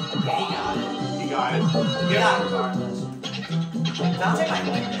 He got it. You got it. Yeah, regardless. Dante might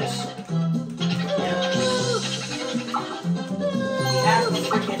win this. He has the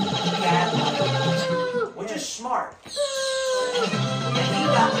freaking cat, which is smart. And he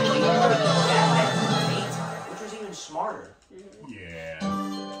got the daytime, which was even smarter. Yeah.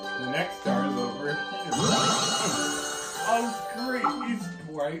 The next star is over here. Oh, great. He's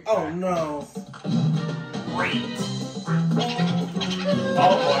bright. Oh no. Great.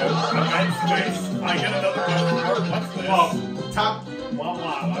 Oh boy. Event space. I get another one. What's this? Well, top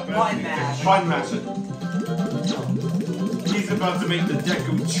Wow. Button mash. button mash it. He's about to make the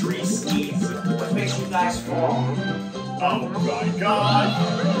Deku tree sneeze. Which makes you guys fall. Oh my god.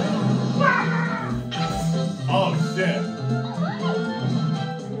 Oh shit.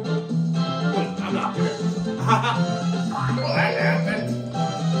 I'm not here. Well, that happened.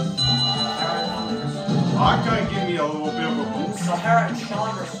 I'm gonna give me a little bit of a boost. So Hera and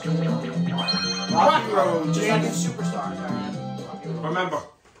Sean versus Rocky Road, just like in James. Superstars, right? Remember,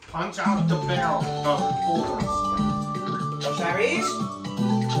 punch out the barrel of boulders. Oh, Tyrese?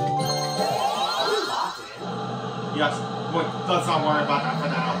 Oh, Yes, but let's not worry about that for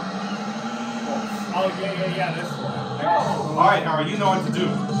now. Oh, yeah, this one. Alright, Harry, you know what to do.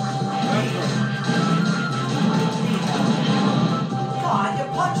 God, you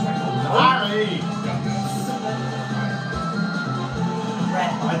punched me. Harry!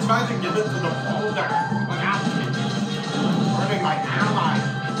 Red. I tried to give it to the boulder without hurting my ally.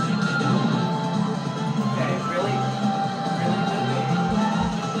 Okay, really? Really good game.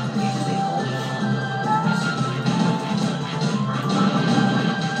 You just say holy shit.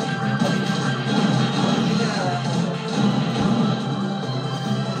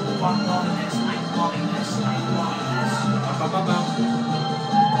 I'm loving this. I'm loving this. I'm loving this.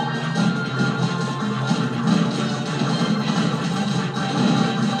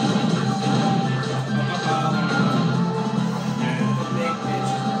 Big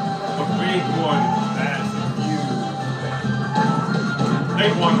bitch. The big one. That's huge.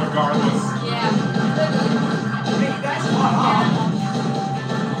 Big one regardless. Yeah. Hey, you guys caught up.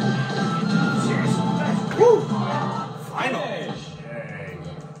 Seriously, you guys. Woo! Final. Yay.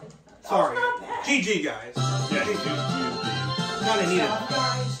 Sorry. Not bad. GG, guys. Yeah, Kinda needed. Seven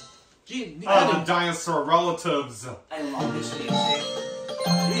guys. All the dinosaur relatives. I love this video tape.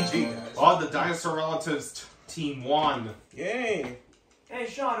 GG, guys. All the dinosaur relatives team won. Yay. Hey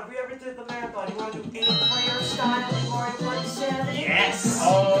Sean, if we ever did the marathon, you want to do 8-player style in Mario Party 7? Yes.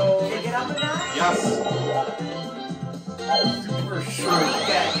 Oh, Can you get up and down? Yes. super sure.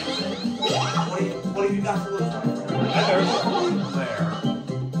 Okay. What have you got to lose, my friend? There's a blue there.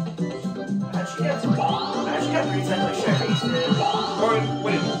 How'd she get 3 times like Sherry's did? Or,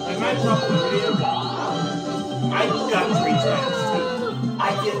 wait, am I dropping the video? I got 3 times, too. I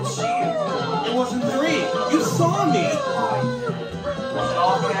didn't see you. It wasn't 3. You saw me. Was it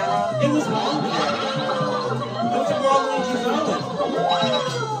off camera? It was on there. It was a wrong Luigi's Island.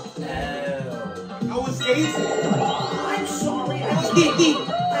 No. I was gazing. I'm sorry. I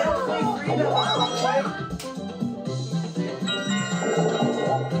don't play 3 that much.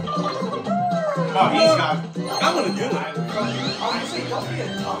 Oh, he's got. I'm gonna do it. Honestly, don't be a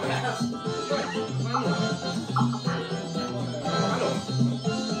dumbass.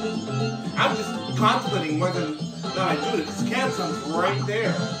 I'm just contemplating whether or not I do it, because Camson's right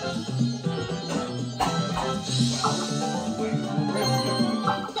there.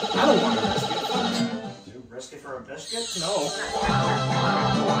 I don't want to risk it. You risk it for a biscuit? No.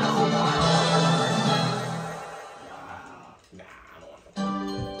 Nah, I don't want to.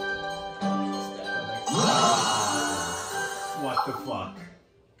 What the fuck?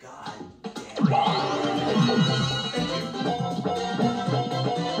 God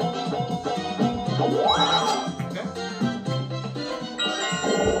damn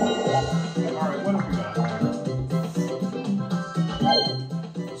Alright, what have we got?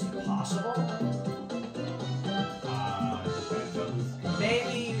 Is it possible?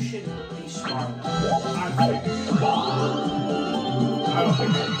 Maybe you should be smart enough. I'm thinking it. I don't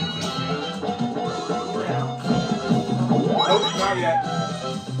think I need Yeah. Nope, not yet.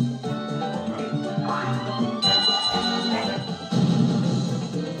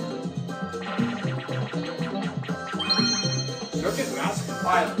 Circuit Massacre.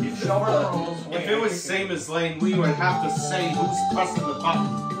 Alright, show her the rules. If it was same as Lane, we would have to say who's pressing the button.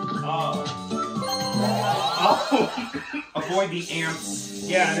 Oh. Avoid the ants.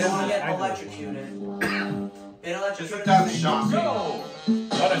 Yeah, You it don't want to is. get electrocuted. Get electrocuted. Isn't that shocking? No!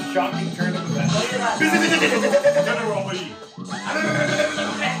 What a shocking turn of events. Look at that. Generally.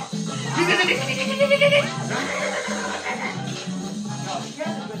 No, she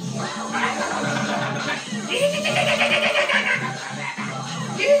has a good shot.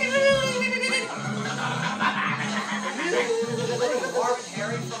 Marvin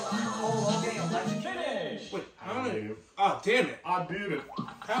Harry from Cole Hogan electrocuted. Finish! Wait, how did I... Oh, damn it. I did it.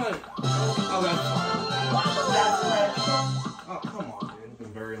 How did... Oh, that's fine. That's Oh, come on, dude. It's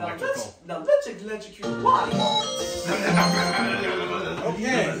been very Now electrical. let's electrocute the body.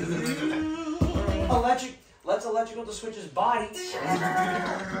 Okay. Let's electrical the Switch's body.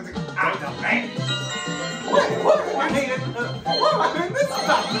 I'm the man. I mean, this is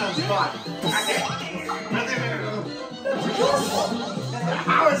Batman's body.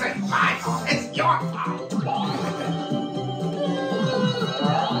 How is it my fault? It's your fault.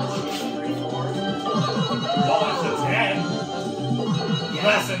 Well, it's a 10.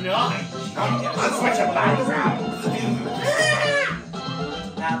 Less than 9. Let's switch it back around.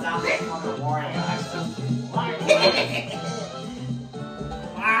 Now they're coming to Wario, guys.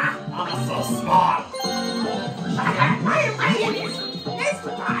 I'm so smart.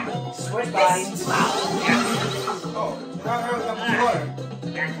 Switch body. Oh, grab her with the flutter.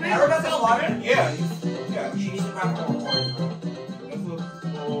 Ever got the water? Yeah. Yeah. She needs to grab more water.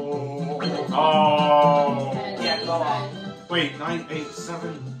 Oh. Wait, 9, 8,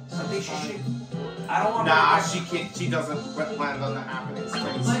 7. I think she should. I don't want to. Nah, she can't. She doesn't land on the happening space.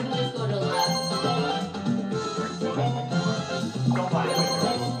 Why don't we just go to the left? Don't buy it.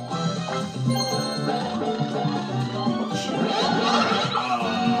 Let's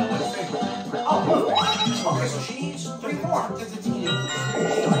see. Oh, okay, so she needs 3 more. There's a teenager.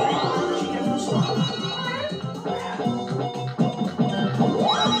 She gets the slot.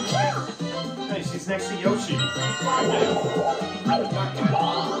 Hey, she's next to Yoshi. God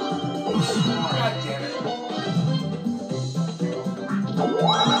damn it.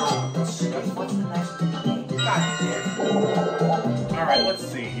 What's the next thing? God damn it. Alright, let's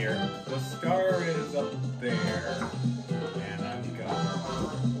see here. The star is up there. And I've got.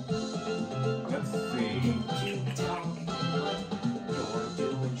 Let's see.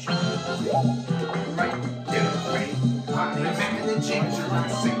 I'm living in the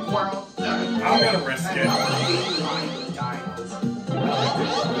Jurassic World. I'm gonna risk it.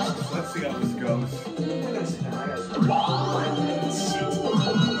 Let's see how this goes.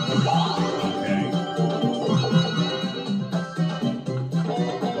 Okay.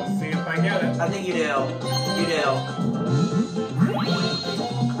 Let's see if I get it. I think you do. You do.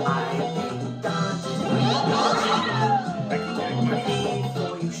 I think I can get it.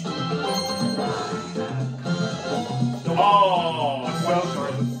 before you should. Oh, so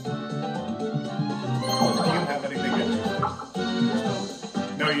close. Do you have anything interesting?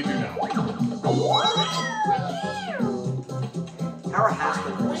 No, you do not. Hara has to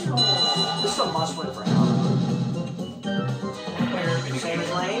win. This is a must win for Hara. Same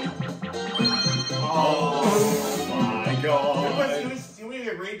as Lane? Oh my god. Can we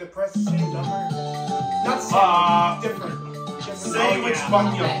agree to press the same number? Not same, different. Say which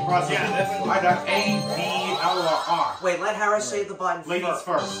button you're pressing. Yeah, that's either A, B, L, or R. Wait, let Hara say the button Ladies first.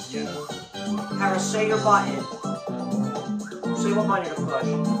 first. Yes. Hara, say your button. Say what button you're gonna push.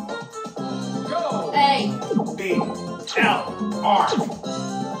 Go! Hey, B, L. R.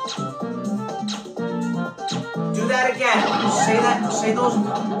 Do that again. Say that. Say those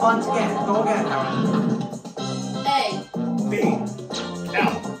buttons again. Go again, Hara. hey. B,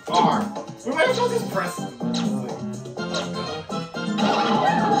 L. R. We might as well just press.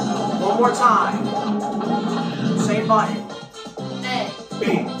 One more time. Same button. Hey. B,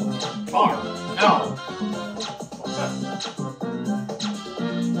 R. L.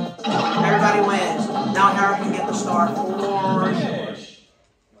 Everybody wins. Now Hara can get the star for.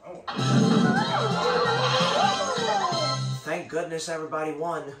 Thank goodness everybody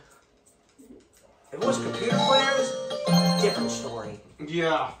won. If it was computer players, different story.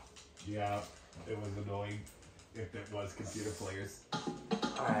 Yeah. Yeah, it was annoying if it was computer players.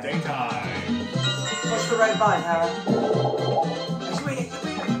 Alright. Daytime. Push the right button, Hara.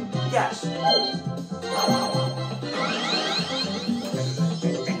 Yes.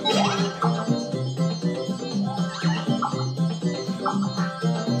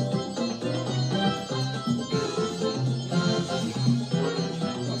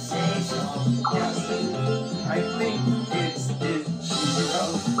 I think it's zero.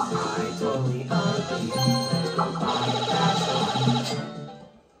 I totally agree.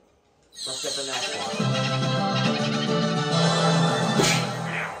 Let's get the next one.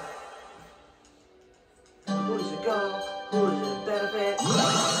 Who does it go? Who does it benefit?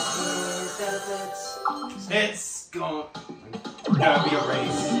 It benefits. It's going. Gotta be a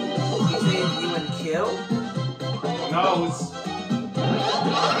race. Between you and Kill? Who knows?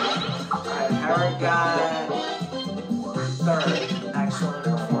 Alright, Hara got third. Excellent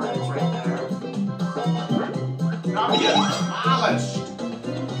performance right there. Now you're demolished.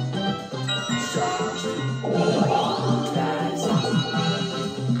 That's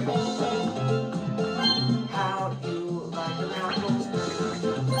how you like the apples.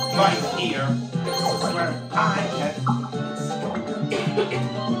 Right here. This is where I get.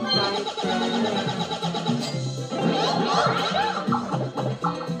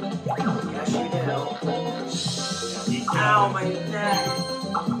 Yes, you do. Ow, my neck.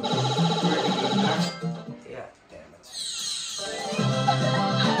 Yeah, damn it.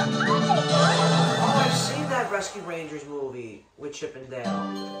 Oh, I've seen that Rescue Rangers movie with Chip and Dale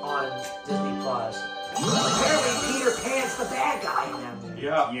on Disney Plus. Apparently, Peter Pan's the bad guy in that movie.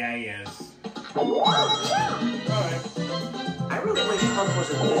 Yeah. Yeah, he is. Alright. I really wish Hook was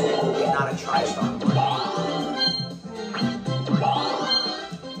a Disney movie, not a TriStar movie.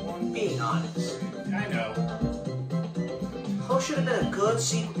 Being honest. I know. Hook should have been a good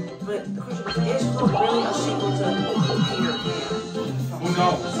sequel, but the question is Hook really a sequel to Peter Pan? Who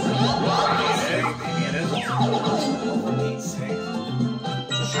knows? Maybe it isn't. For Pete's sake.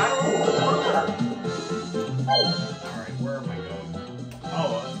 Just try to roll the Alright, where am I?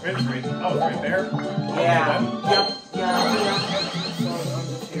 right. Oh, it's right there. Yeah. Okay, Yep. Yeah.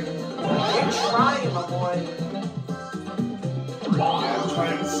 You're trying, my boy. I'm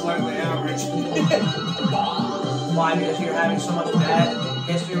trying slightly average. Why? Because you're having so much bad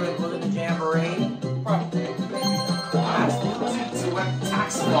history with the Jamboree? Probably. That's to a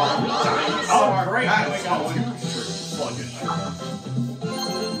tax law. Oh, great. Now we That's got going. two sluggish.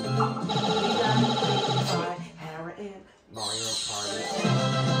 Hera and Mario Party.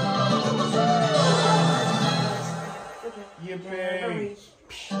 Yippee.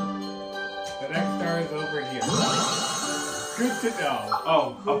 The next star is over here. Good to know.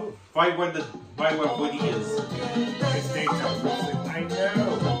 Oh, right where Woody is. It's daytime. I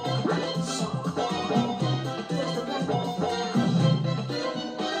know.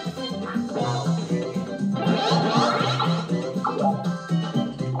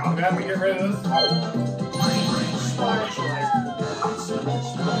 I'm glad we get rid of this. Smart choice.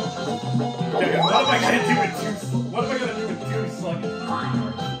 Okay, what am I gonna do with two? What am I gonna do with two sluggish? I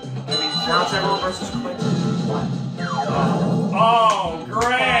mean, Now it's everyone versus Quentin. oh,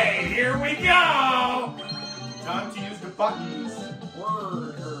 great! Here we go. Time to use the buttons.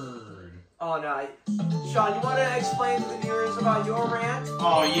 Word. Oh no. Sean, you want to explain to the viewers about your rant?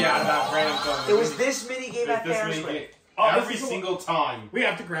 Oh yeah, that random. It was this mini game at This Ferris mini wheel. game. Oh, Every this is single time. We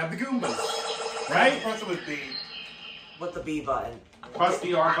have to grab the Goombas, right? Press it with the With the B button. press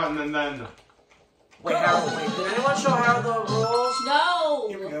the R button and then. Wait, Harold, wait. Did anyone show Harold the rules? No.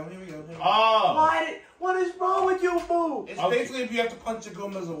 Here we go. Oh. What is wrong with you, Boo? It's Okay. basically if you have to punch the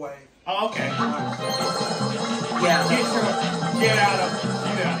Goombas away. Oh, okay. Yeah. Get out of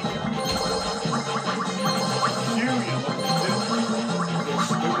here. You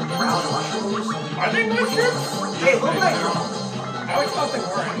Stupid brown mushrooms. Are they mushrooms? Hey, look like I always thought they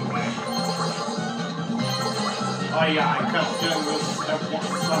were anyway. Oh yeah, I kept doing this at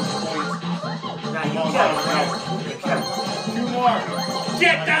some point. Now you kept. Two more.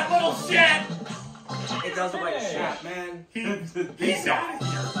 Get that little shit! It does look like a shit. Yeah, man. He's out of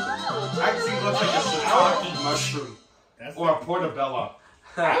here. Actually looks like a shiitake mushroom That's or a portobello.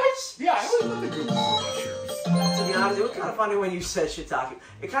 I always thought the Goombas were mushrooms. To be honest, it was kind of funny when you said shiitake.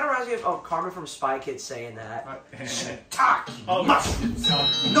 It kind of reminds me of Carmen from Spy Kids saying that. Shiitake Oh, mushrooms.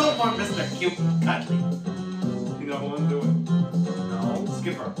 No more Mr. Cute Cuddly. You know who I'm doing? No.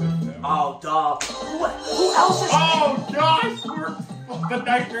 Skipper. Oh, duh. Who else is? Oh gosh, the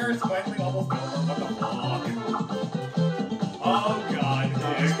nightmare is finally almost over. What the fuck? Oh god.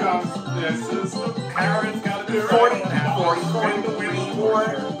 Here comes. This is the Parents gotta do 40, right now. 40, 40,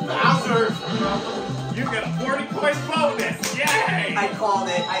 Bowser. You get a 40 point bonus! Yay! I called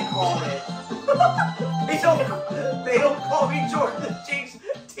it. They don't call me Jordan the Jinx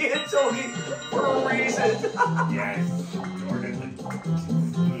D'Antoni for a reason. Yes, Jordan.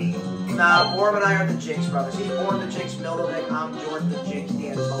 Nah, Borb and I are the Jinx brothers. He's Borb the Jinx Milovic. I'm Jordan the Jinx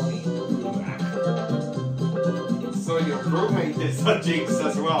D'Antoni. So your roommate is a jinx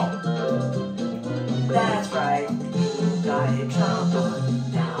as well. That's right. Got it chomped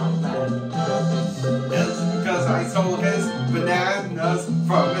on down left. Yes, because I stole his bananas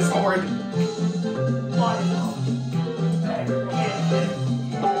from his hoard.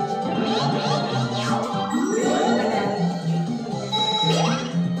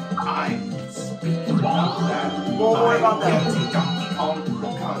 I'm speaking about that. Well, what about that? Donkey Kong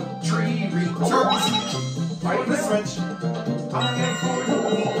Country Returns. Right the switch. I am for the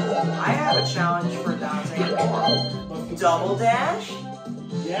wheel. I have a challenge for Dante and Borb. Double dash?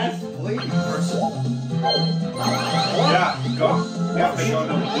 Yes, please. Yeah, go. We have to go to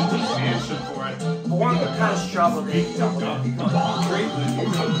the Luigi's Mansion for it. Borb kind of struggled to eat double dash.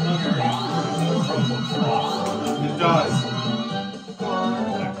 It does.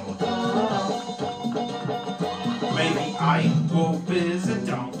 Maybe I will visit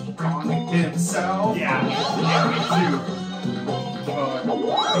Donkey Kong himself. Yeah, me too.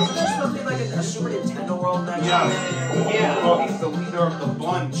 Is it just something like a Super Nintendo World next Yeah. year? Well, he's the leader of the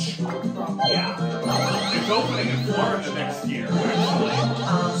bunch. Yeah. It's opening in Florida next year, actually.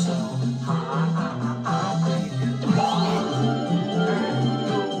 So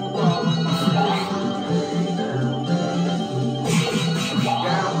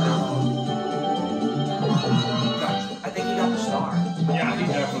I think he got the star. Yeah, he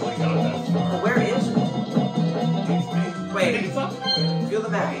definitely got that But star. where is it? Wait, It's up. feel the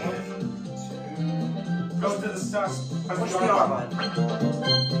map. Go to the stars. Push the R button.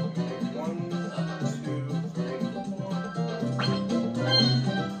 1, 2, 3,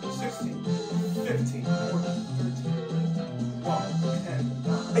 4, 16, 15, 14, 13, 1,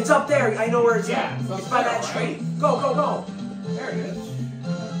 10. It's up there. I know where it's Yeah, at. it's up It's by there, that right? tree. Go, go, go. There it is.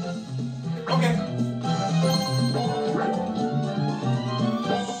 Okay.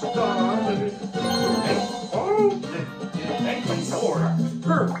 Anything sword.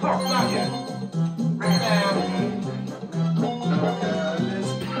 Not yet.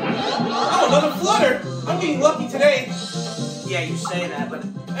 Oh, another flutter! I'm getting lucky today. Yeah, you say that, but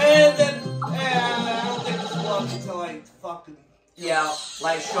And then, I don't think it's luck until I fucking... yeah,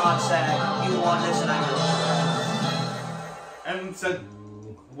 like Sean said, you won this and I won. And said,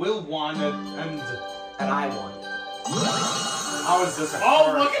 Will won it, and And I won. how is this a Oh,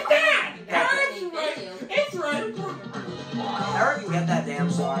 card? look at that! Thank you. It's right. Eric, you get that damn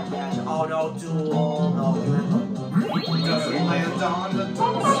sword match. Oh no, duel. No, we went Doesn't land on the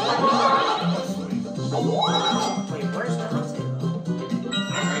door. Wait, where's the hunting though?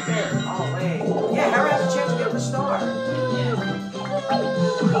 I'm right there. Oh wait. Yeah, Harry has a chance to get the star.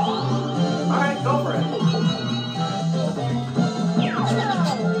 Alright, go for it.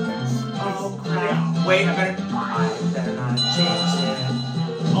 Oh crap. Wait, I better not jinx it.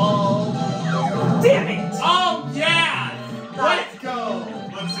 Oh. Damn it! Oh, yeah! Let's go!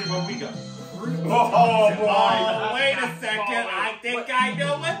 Let's see what we got. Oh, wait a second. I think I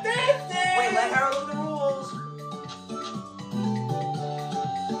know what this is! Wait, let Harold know the rules.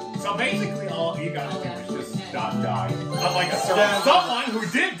 So basically, all you gotta do is just not die. Unlike Yeah. someone who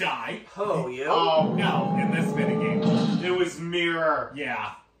did die. Who, you? Oh, No, in this minigame. it was Mirror.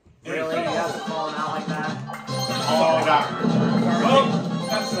 Yeah. Really? You have to call him out like that? Oh, that. Oh,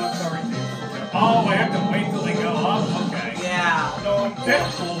 that's not sorry, dude. Oh, I have to wait till they go up? Okay. Yeah. No, I'm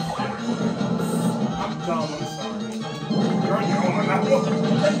That's bullshit. I'm dumb, I'm sorry. You're on your own on that one.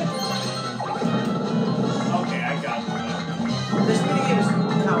 Okay, I got it. This minigame is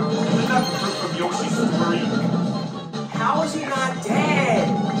how? Isn't that the proof of Yoshi's story? How is he not dead?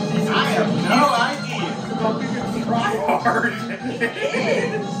 I have no idea. Try hard. It is.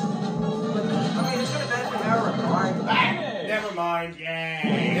 I mean, it's gonna benefit Hera regardless. Never mind.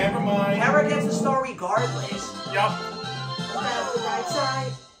 Yay. Never mind. Hera gets the star regardless. Yup. Right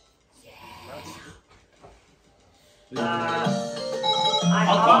side. I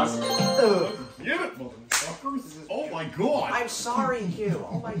pause. Ugh. Get it, motherfuckers. Oh my god. I'm sorry, Q.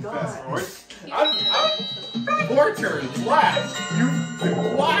 Oh my Fast god. forward. Four turns left. You.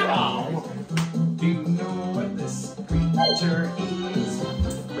 Wow. Do you know what this creature is?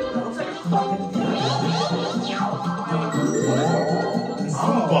 That looks like a crocodile.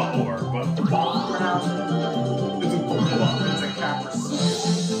 Zumba orb. Pronounce it. It's a Zumba. It's a Capricus.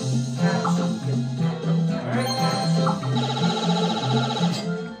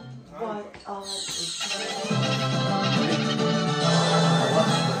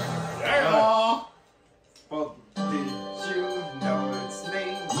 Yeah. Well, did you know its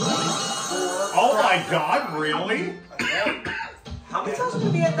name? Oh my god, really? How many times are we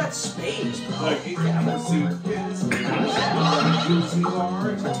gonna be at that space, bro? Look, it's Capricus. Usually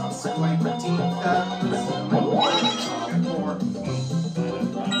large, tusk like teeth.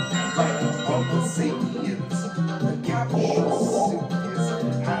 Like Homo sapiens, the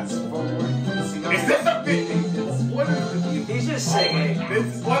Capricus has forward. Is this a big? What is this? He's just singing.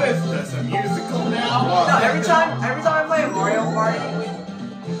 What is this? A musical now? No, every time I play Mario Party,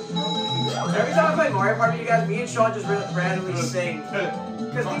 every time I play Mario Party, you guys, me and Sean just randomly sing.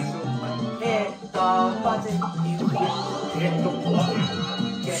 Because these hit the button, you Hit the button.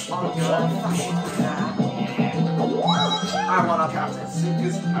 get on your fucking track. I want to count it.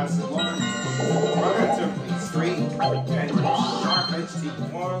 Capricus has a long, relatively straight and sharp edge teeth.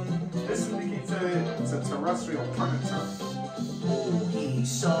 This indicates it's a terrestrial predator. Oh,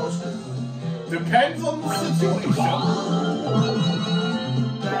 he's so screwed. Depends on the situation.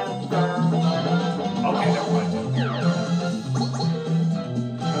 Okay, never mind.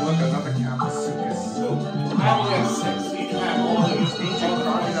 And look, another Capricus. I only have 6. You can have all of these ancient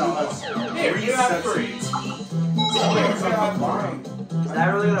crocodiles. Here, you have 3. It's on the bottom. Is that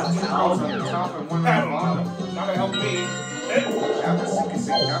really gonna One's count? on the top and one I on the don't bottom. know. Not gonna help me. Capricus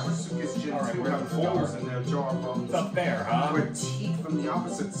and Capricus Gen 2 have holes in their jaw bones, It's up there, huh? where teeth from the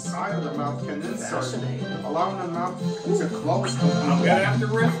opposite side of the mouth can insert, Fascinating. allowing the mouth to close I'm completely. gonna have to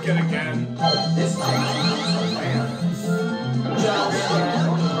risk it again. This changes the man.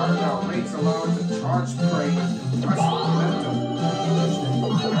 Crocodile rates allow it to charge prey and press momentum.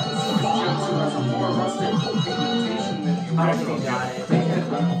 Capricus Gen 2 has a more rustic pigmentation than you I don't think he got it. They had an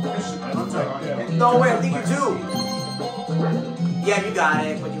efficient hunter on any No, wait, I think you desert do. Yeah, you got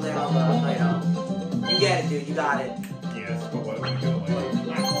it, but you land on the, you know. You get it, dude, you got it. Yes, but what are we doing?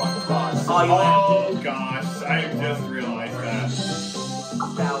 Oh, you Oh gosh, I just realized that.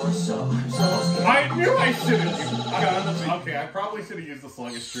 That was so, I'm so scared. I knew I should have used. Okay, I probably should have used the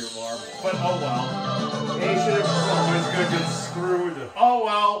sluggish true alarm, but oh well. He should have always gonna get screwed. Oh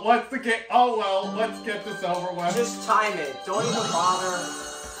well, let's get this over with. Just time it. Don't even bother.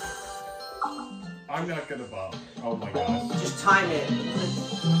 I'm not gonna bother. Oh my gosh. Just time it.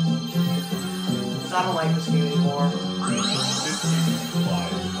 Cause I don't like this game anymore.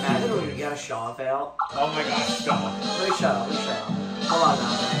 I didn't even get a shot fail. Oh my gosh, stop. Let me shut up. Hold on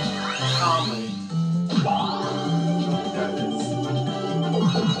now. Calmly.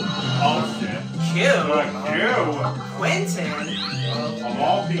 Oh shit. Q. You. Quentin. Of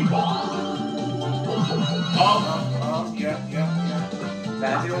all people. Oh. Yeah.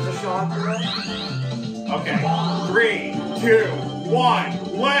 That dude was a shot through it? Okay. 3, 2,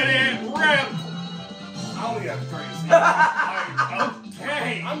 1. Let it rip. I only have 3.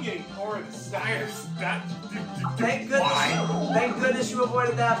 Okay. I'm getting bored of this. Thank goodness you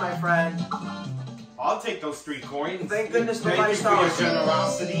avoided that, my friend. I'll take those 3 coins. Thank goodness Thank nobody you for your saw.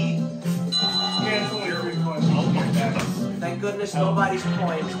 generosity. Yeah, it's only 3 coins. Oh my goodness. Thank goodness nobody's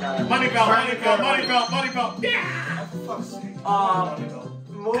points got Money belt. Yeah. For fuck's sake.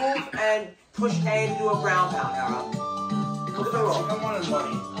 Move and push A to do a ground pound arrow. Look at the roll. I wanted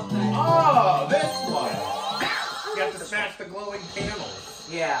money. Oh, this one. You have to smash the glowing panels.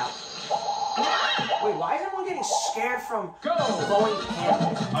 Yeah. Wait, why is everyone getting scared from glowing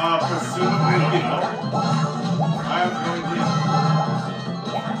panels? Presumably. I have no idea.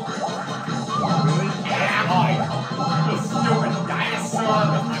 The stupid dinosaur.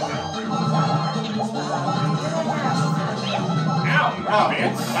 Ow,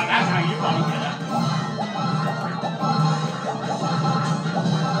 bitch. That's how you want to get up.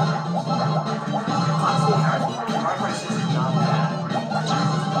 Honestly, Hard Price is not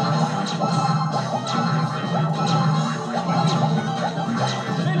bad.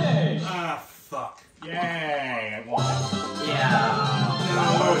 Fuck. Yay, I won. Yeah.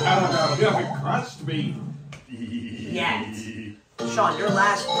 No, you haven't crushed me. Yet. Sean, you're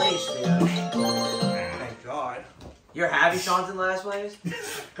last place, man. Thank God. You're happy Sean's in last place?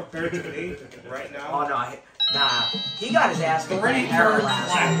 Compared to me, right now. Oh, no. Nah. He got his ass kicked 3 by Harold turns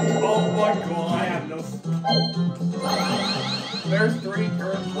last left. week. Oh my I god. have no. There's 3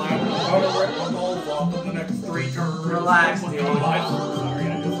 turns left. I'm gonna rip the balls off in the next 3 turns. Relax, Oh my dude. God. Sorry, I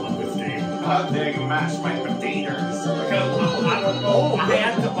just love this game. How dare you mash my potatoes? Because I don't know. I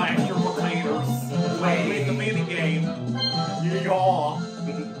had to mash your potatoes. Wait the mini game. Yeehaw.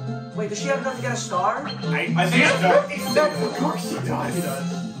 Wait, does she have enough to get a star? I think Yes, so. 50 cents. Of course she does. He does.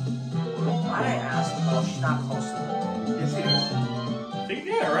 I didn't ask. Oh, she's not close to me. Yes, he does. She did, She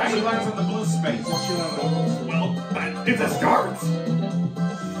right? lands on the blue space. Well, but it's a start. I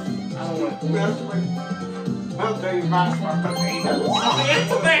don't want to. How dare you mash my potatoes? I had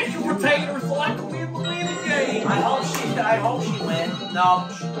to mash your potatoes so I can win the mini game. I hope she wins. No,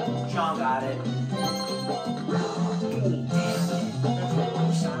 Sean got it.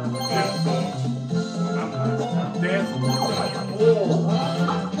 Dance. Oh.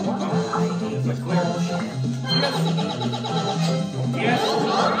 Yes.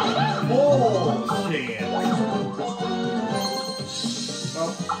 Bullshit.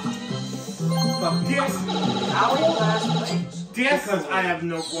 Fuck yes. How are you last place? Yes. Because I have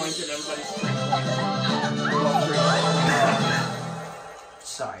no points and everybody's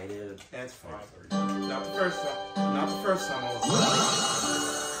Sorry, dude. That's fine. Not the first time. Not the first time I was.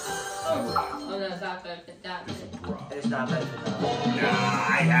 Oh no, it's not good. It's not bad for that.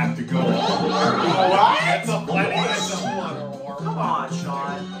 Nah, I have to go. What? That's a plenty. That's a flutter war. Come on,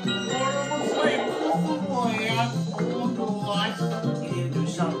 Sean. You need to do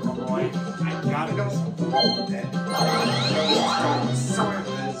something, my boy. I gotta go. Sorry,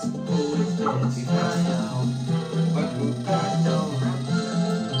 Liz.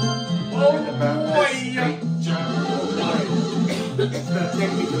 It's gonna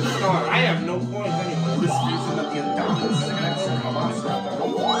take me to the start. I have no coins anyway. This reason of the endowments and a monster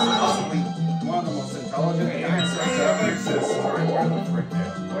possibly one of the most intelligent answers that ever exists. Where the frick is?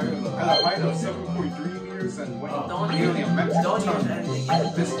 At a height of 7.3 meters and weighing nearly a metric Don't ton, use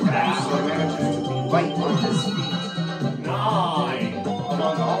anything. this dinosaur manages to be light on his feet. 9.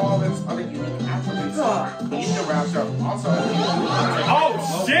 Among all its other unique attributes, the Indoraptor also has a unique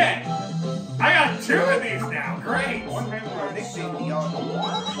Oh shit! I got 2 of these now. Great. One handler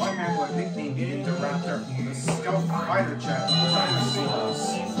nicknamed the Indoraptor, the Scout Fighter Jet of dinosaurs.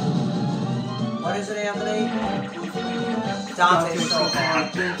 What is it, Anthony? Dante's so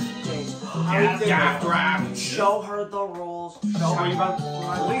bad. James. Show her the rules. Show her the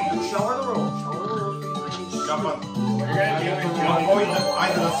rules. Show her the rules. Jump up. You're Avoid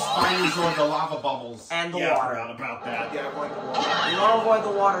either the spiders or the lava bubbles. And the yeah, I water. forgot about that. Yeah, avoid the water. You want to avoid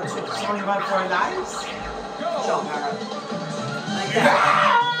the water too. Sorry about for lives. Jump, Hera. Like that.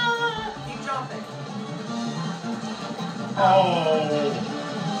 Keep jumping. Oh.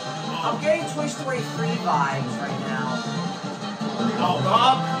 I'm getting Toy Story 3 vibes right now. Oh,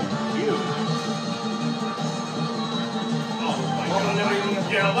 Bob. You. Oh my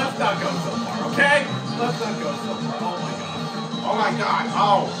god. Yeah, let's not go so far, okay? Let's not go so far. Oh my god. Oh my god.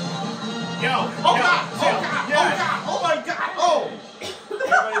 Oh. Yo. Oh yo, god. Oh yo, god. yes. Oh my god. Oh.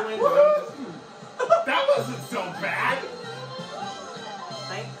 Everybody wins. That wasn't so bad.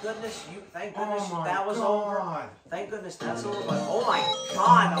 Thank goodness Oh my that was God. over. Thank goodness that's over. But oh my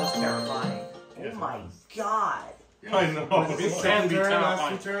god, that was terrifying. Oh my god. I know. It's It can second be turn, last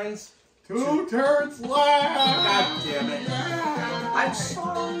terrifying. 2 turns. 2 turns left. God damn it. I'm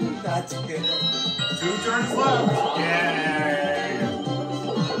sorry. God damn it. 2 turns left. Yay.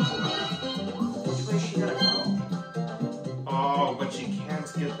 Which way is she gonna go? Oh, but she can't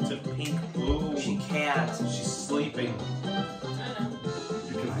get to pink blue. She can't. She's sleeping.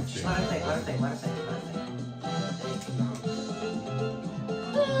 Just let her think, let her think, let her think, let her think.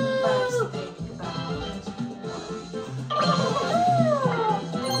 Let's think about this.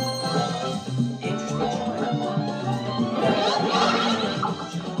 Interesting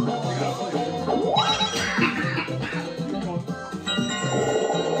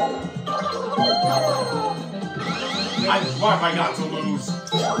What have I got to lose?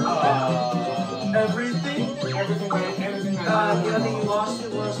 Everything? Everything The other thing you lost to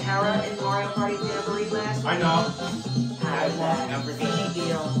was Hera in Mario Party Jamboree last I know. Had that everything.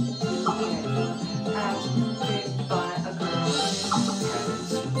 deal. Asked by a girl.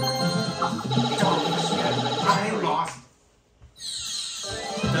 I lost.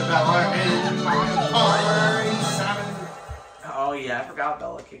 The Bella in Mario Party 7. Oh yeah, I forgot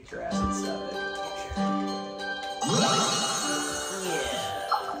Bella kicked your ass at 7.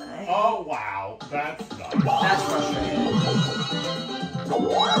 Yeah. Oh wow, that's nice. That's frustrating.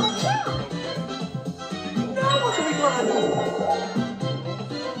 No, what can we run?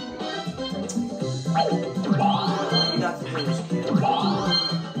 You got the blues, kid.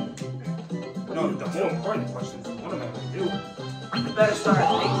 No, the more important question is, what am I going to do? You better start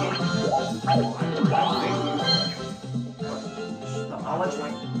thinking. I'll let you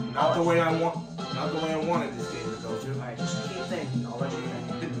think. Not the way I wanted this game to go to. Alright, just keep thinking. I'll let you think.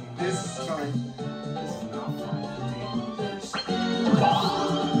 This time, this is not fun.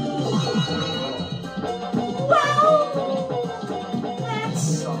 Well, that's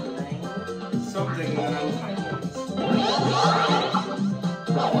something. Something that I was my points.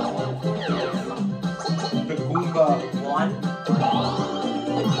 The Goomba. One.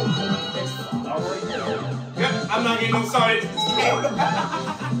 It's fun. Alright there. Yep, I'm not getting no side to this game.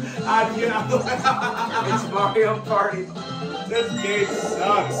 I'd get out the way. It's Mario Party. This game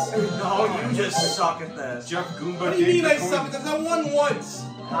sucks. No, you just suck at this. Jeff Goomba. What do you mean I suck at this? I won once.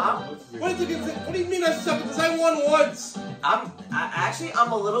 Huh? What do you mean I suck at this? I won once. I'm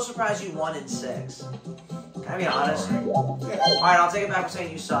a little surprised you won in 6. Can I be honest? Alright, I'll take it back for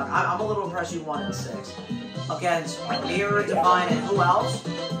saying you suck. I'm a little impressed you won in 6. Against Mirror, Divine, and who else?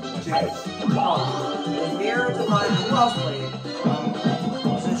 Yes. Oh, Mirror, Divine, and who else played?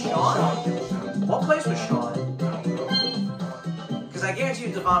 Was it Sean? What place was Sean? I don't know. Because I guarantee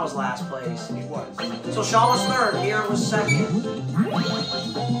you Divine was last place. He was. So Sean was 3rd, Mirror was 2nd.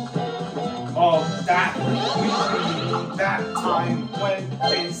 Oh, that time when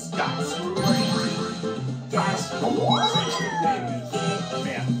things got screwed. Yes.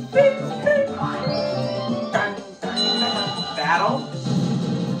 Battle?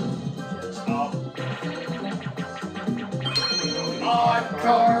 Odd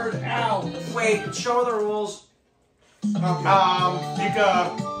card out. Wait, show her the rules. You can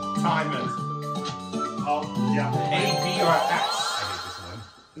time it. Oh yeah. A, B, or X.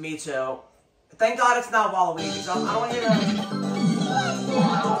 Me too. Thank God it's not Waluigi, because I don't want to hear that.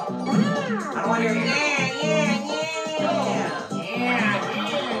 I don't want to hear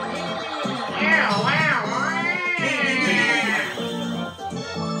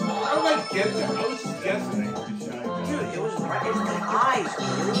How did I get there? I was just guessing. Dude, it was right. It's the eyes,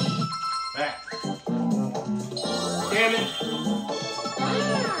 dude. Back. Damn it.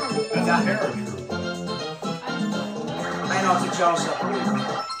 That's a Hera. I know, it's a Joseph.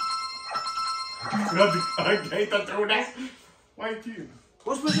 I hate that through that. Why you?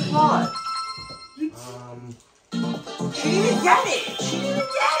 Who's pushing what? She didn't get it! She didn't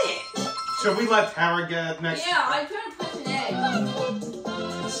get it! Should we let Hera get it next? Yeah, I tried to push an egg.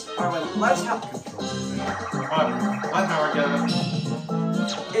 Alright, wait, let's help. Let Howard get it.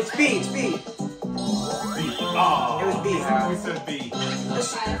 It's B, it's B. B. Oh. It was B, Howard. We said B.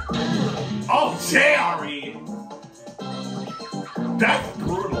 This- Oh, damn! Sorry. That's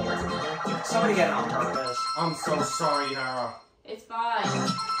brutal. Somebody get it on purpose. I'm so sorry, Hara. It's fine.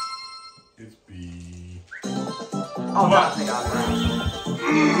 It's B. Oh, Dante got it.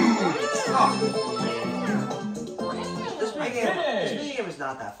 This minigame is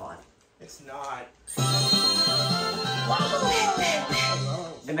not that fun. It's not.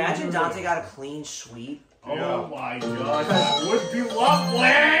 Imagine Dante got a clean sweep. Oh my god, that would be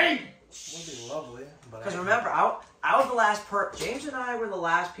lovely! Would be lovely, but Because remember, I was the last James and I were the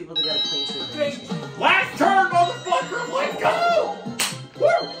last people to get a clean sweep. Last turn, motherfucker! Let's go!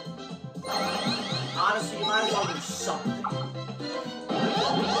 Woo! Honestly, you might as well do something. I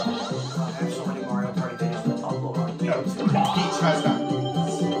have so many Mario Party games to upload on YouTube.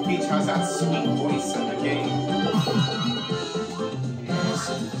 Peach has that sweet voice in the game.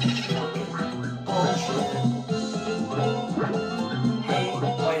 Hey,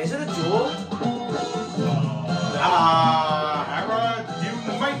 wait, is it a duel? Hara, you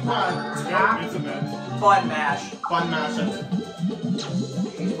might want to tap. It's a match. Button mash. Fun mash it.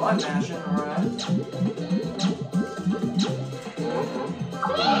 He's button mashing, alright.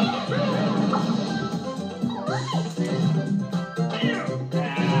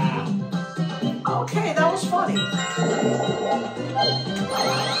 Okay, that was funny.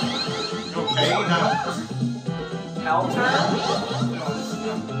 Okay, now. Helped her?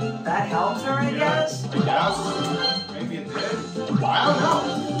 That helped her, I guess? I guess. Maybe it did. I don't know.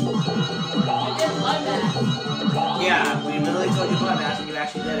 It did one match. Yeah, we literally told you button mash and you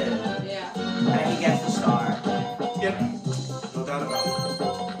actually did it. Yeah. And he gets the star. Yep. No doubt about it.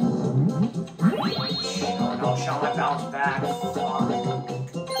 Oh no, Shawn might bounce back.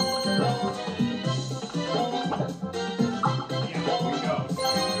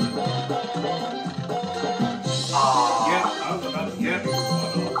 Fuck. Yep. I was about to Yep.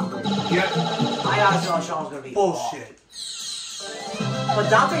 Yep. I honestly thought Shawn was gonna be Bullshit. But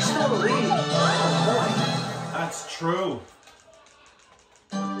Dante's still in the lead. That's true.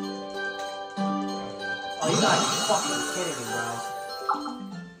 Oh, you gotta be fucking kidding me, bro.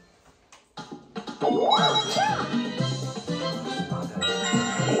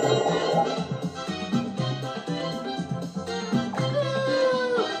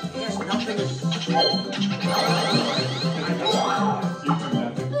 He has nothing to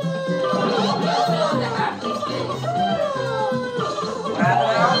What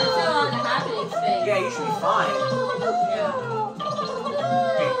happened now? Still on the happening space. Yeah, you should be fine. Yeah.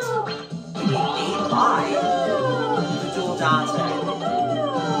 You need 8 live to duel Dante.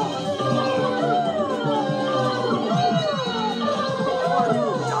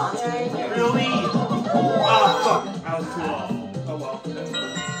 Dante? Really? Oh, fuck. I was too low. Oh, well.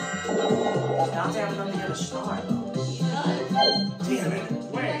 Dante have enough to get a star, though. He does. Damn it.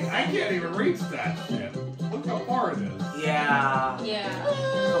 Wait, I can't even reach that shit. Look how far it is. Yeah. Yeah.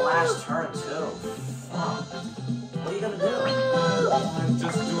 The last turn, too. Fuck. What are you gonna do?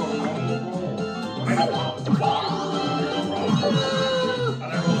 Just do a normal roll. I don't know. And I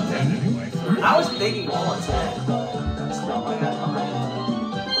roll a 10 anyway. So I was thinking all attack, but that's not what I had in mind.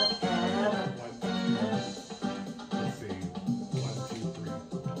 let's see. 1, 2, 3.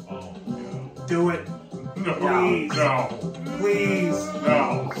 Oh, no. Do it. No. Please. No. Please.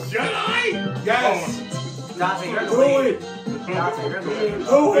 No. Should I? Yes. Dante, you're in the Do lead. it. Dante, you're in the lead.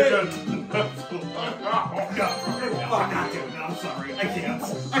 Do it. No. No, I'm not doing it. I'm sorry. I can't.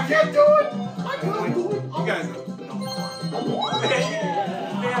 I can't do it. I can't do it. You guys are no fun.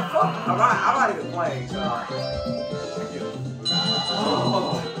 Man, fuck. I'm not even playing, so.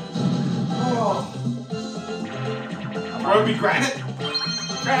 Ruby granite.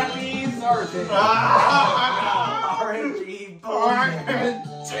 Crappies are dead. RNG bullshit.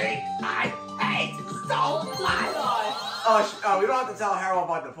 Oh my god. Oh, we don't have to tell Harold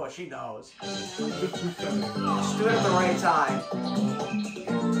about the push. He knows. Just do it at the right time.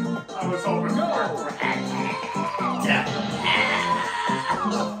 I was hoping for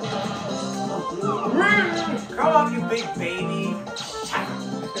Come up, you big baby.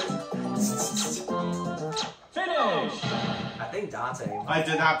 Finish! I think Dante. I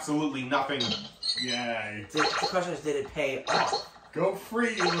did absolutely nothing. Yay. The question is, did it pay off? Go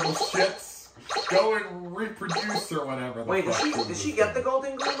free, you little shits. Go and reproduce or whatever. Wait, did she get the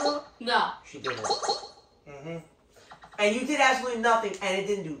golden glue? No. She didn't. Mm-hmm. And you did absolutely nothing, and it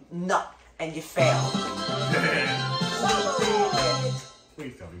didn't do nothing, and you failed.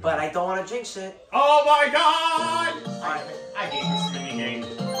 Please tell me. But I don't want to jinx it. Oh my god! Alright. I hate this minigame.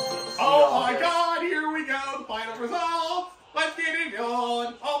 Oh my god, here we go. The final result. Let's get it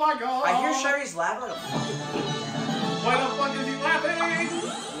on. Oh my god. I hear Sherry's laughing like a fucking maniac. Why the fuck is he laughing?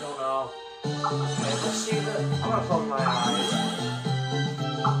 You don't know. Okay, let's see the. I'm gonna close my eyes.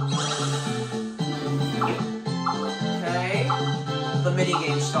 Okay. The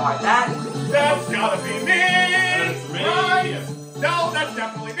minigame start. That's gotta be me. That's me. Right? No, that's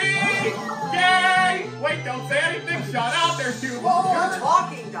definitely me. Yay! Wait, don't say anything. Shut up. There's two more. You're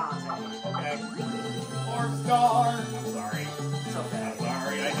talking, Dante. Okay. Orb star. I'm sorry. It's okay. I'm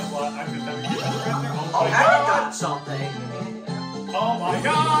sorry. I'm just having to get that right there. Oh, Eric got something. Oh my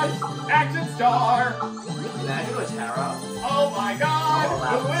god! Action star! Imagine with Tara. Oh my god! Oh,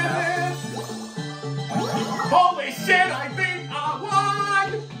 Who is it? Holy shit! I think I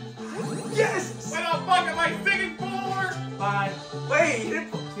won! Yes! What the fuck am I singing for? Bye. Wait, you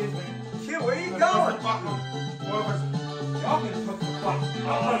didn't. Excuse me. Kid, where are you Push going? the button. Whoever's talking, push the button.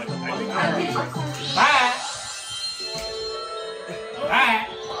 I think I Bye. Bye.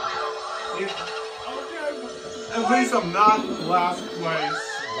 At least I'm not last place.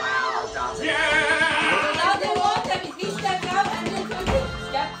 Wow, Dante. Yeah! Now they want him. He stepped out and then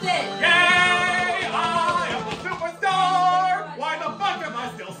steps in. Yay! I am the superstar! Why the fuck am I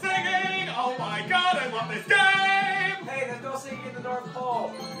still singing? Oh my god, I love this game! Hey, there's no singing in the North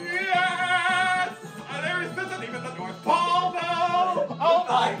Pole. Yes! There isn't even the North Pole, though! Oh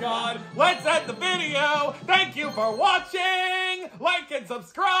my god! Let's end the video! Thank you for watching! Like and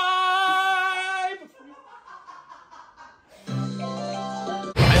subscribe!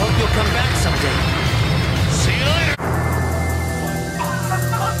 I hope you'll come back someday. See you later.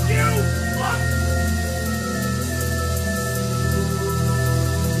 Fuck you! Fuck!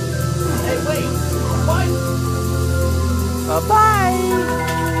 Hey, wait. What? Bye-bye.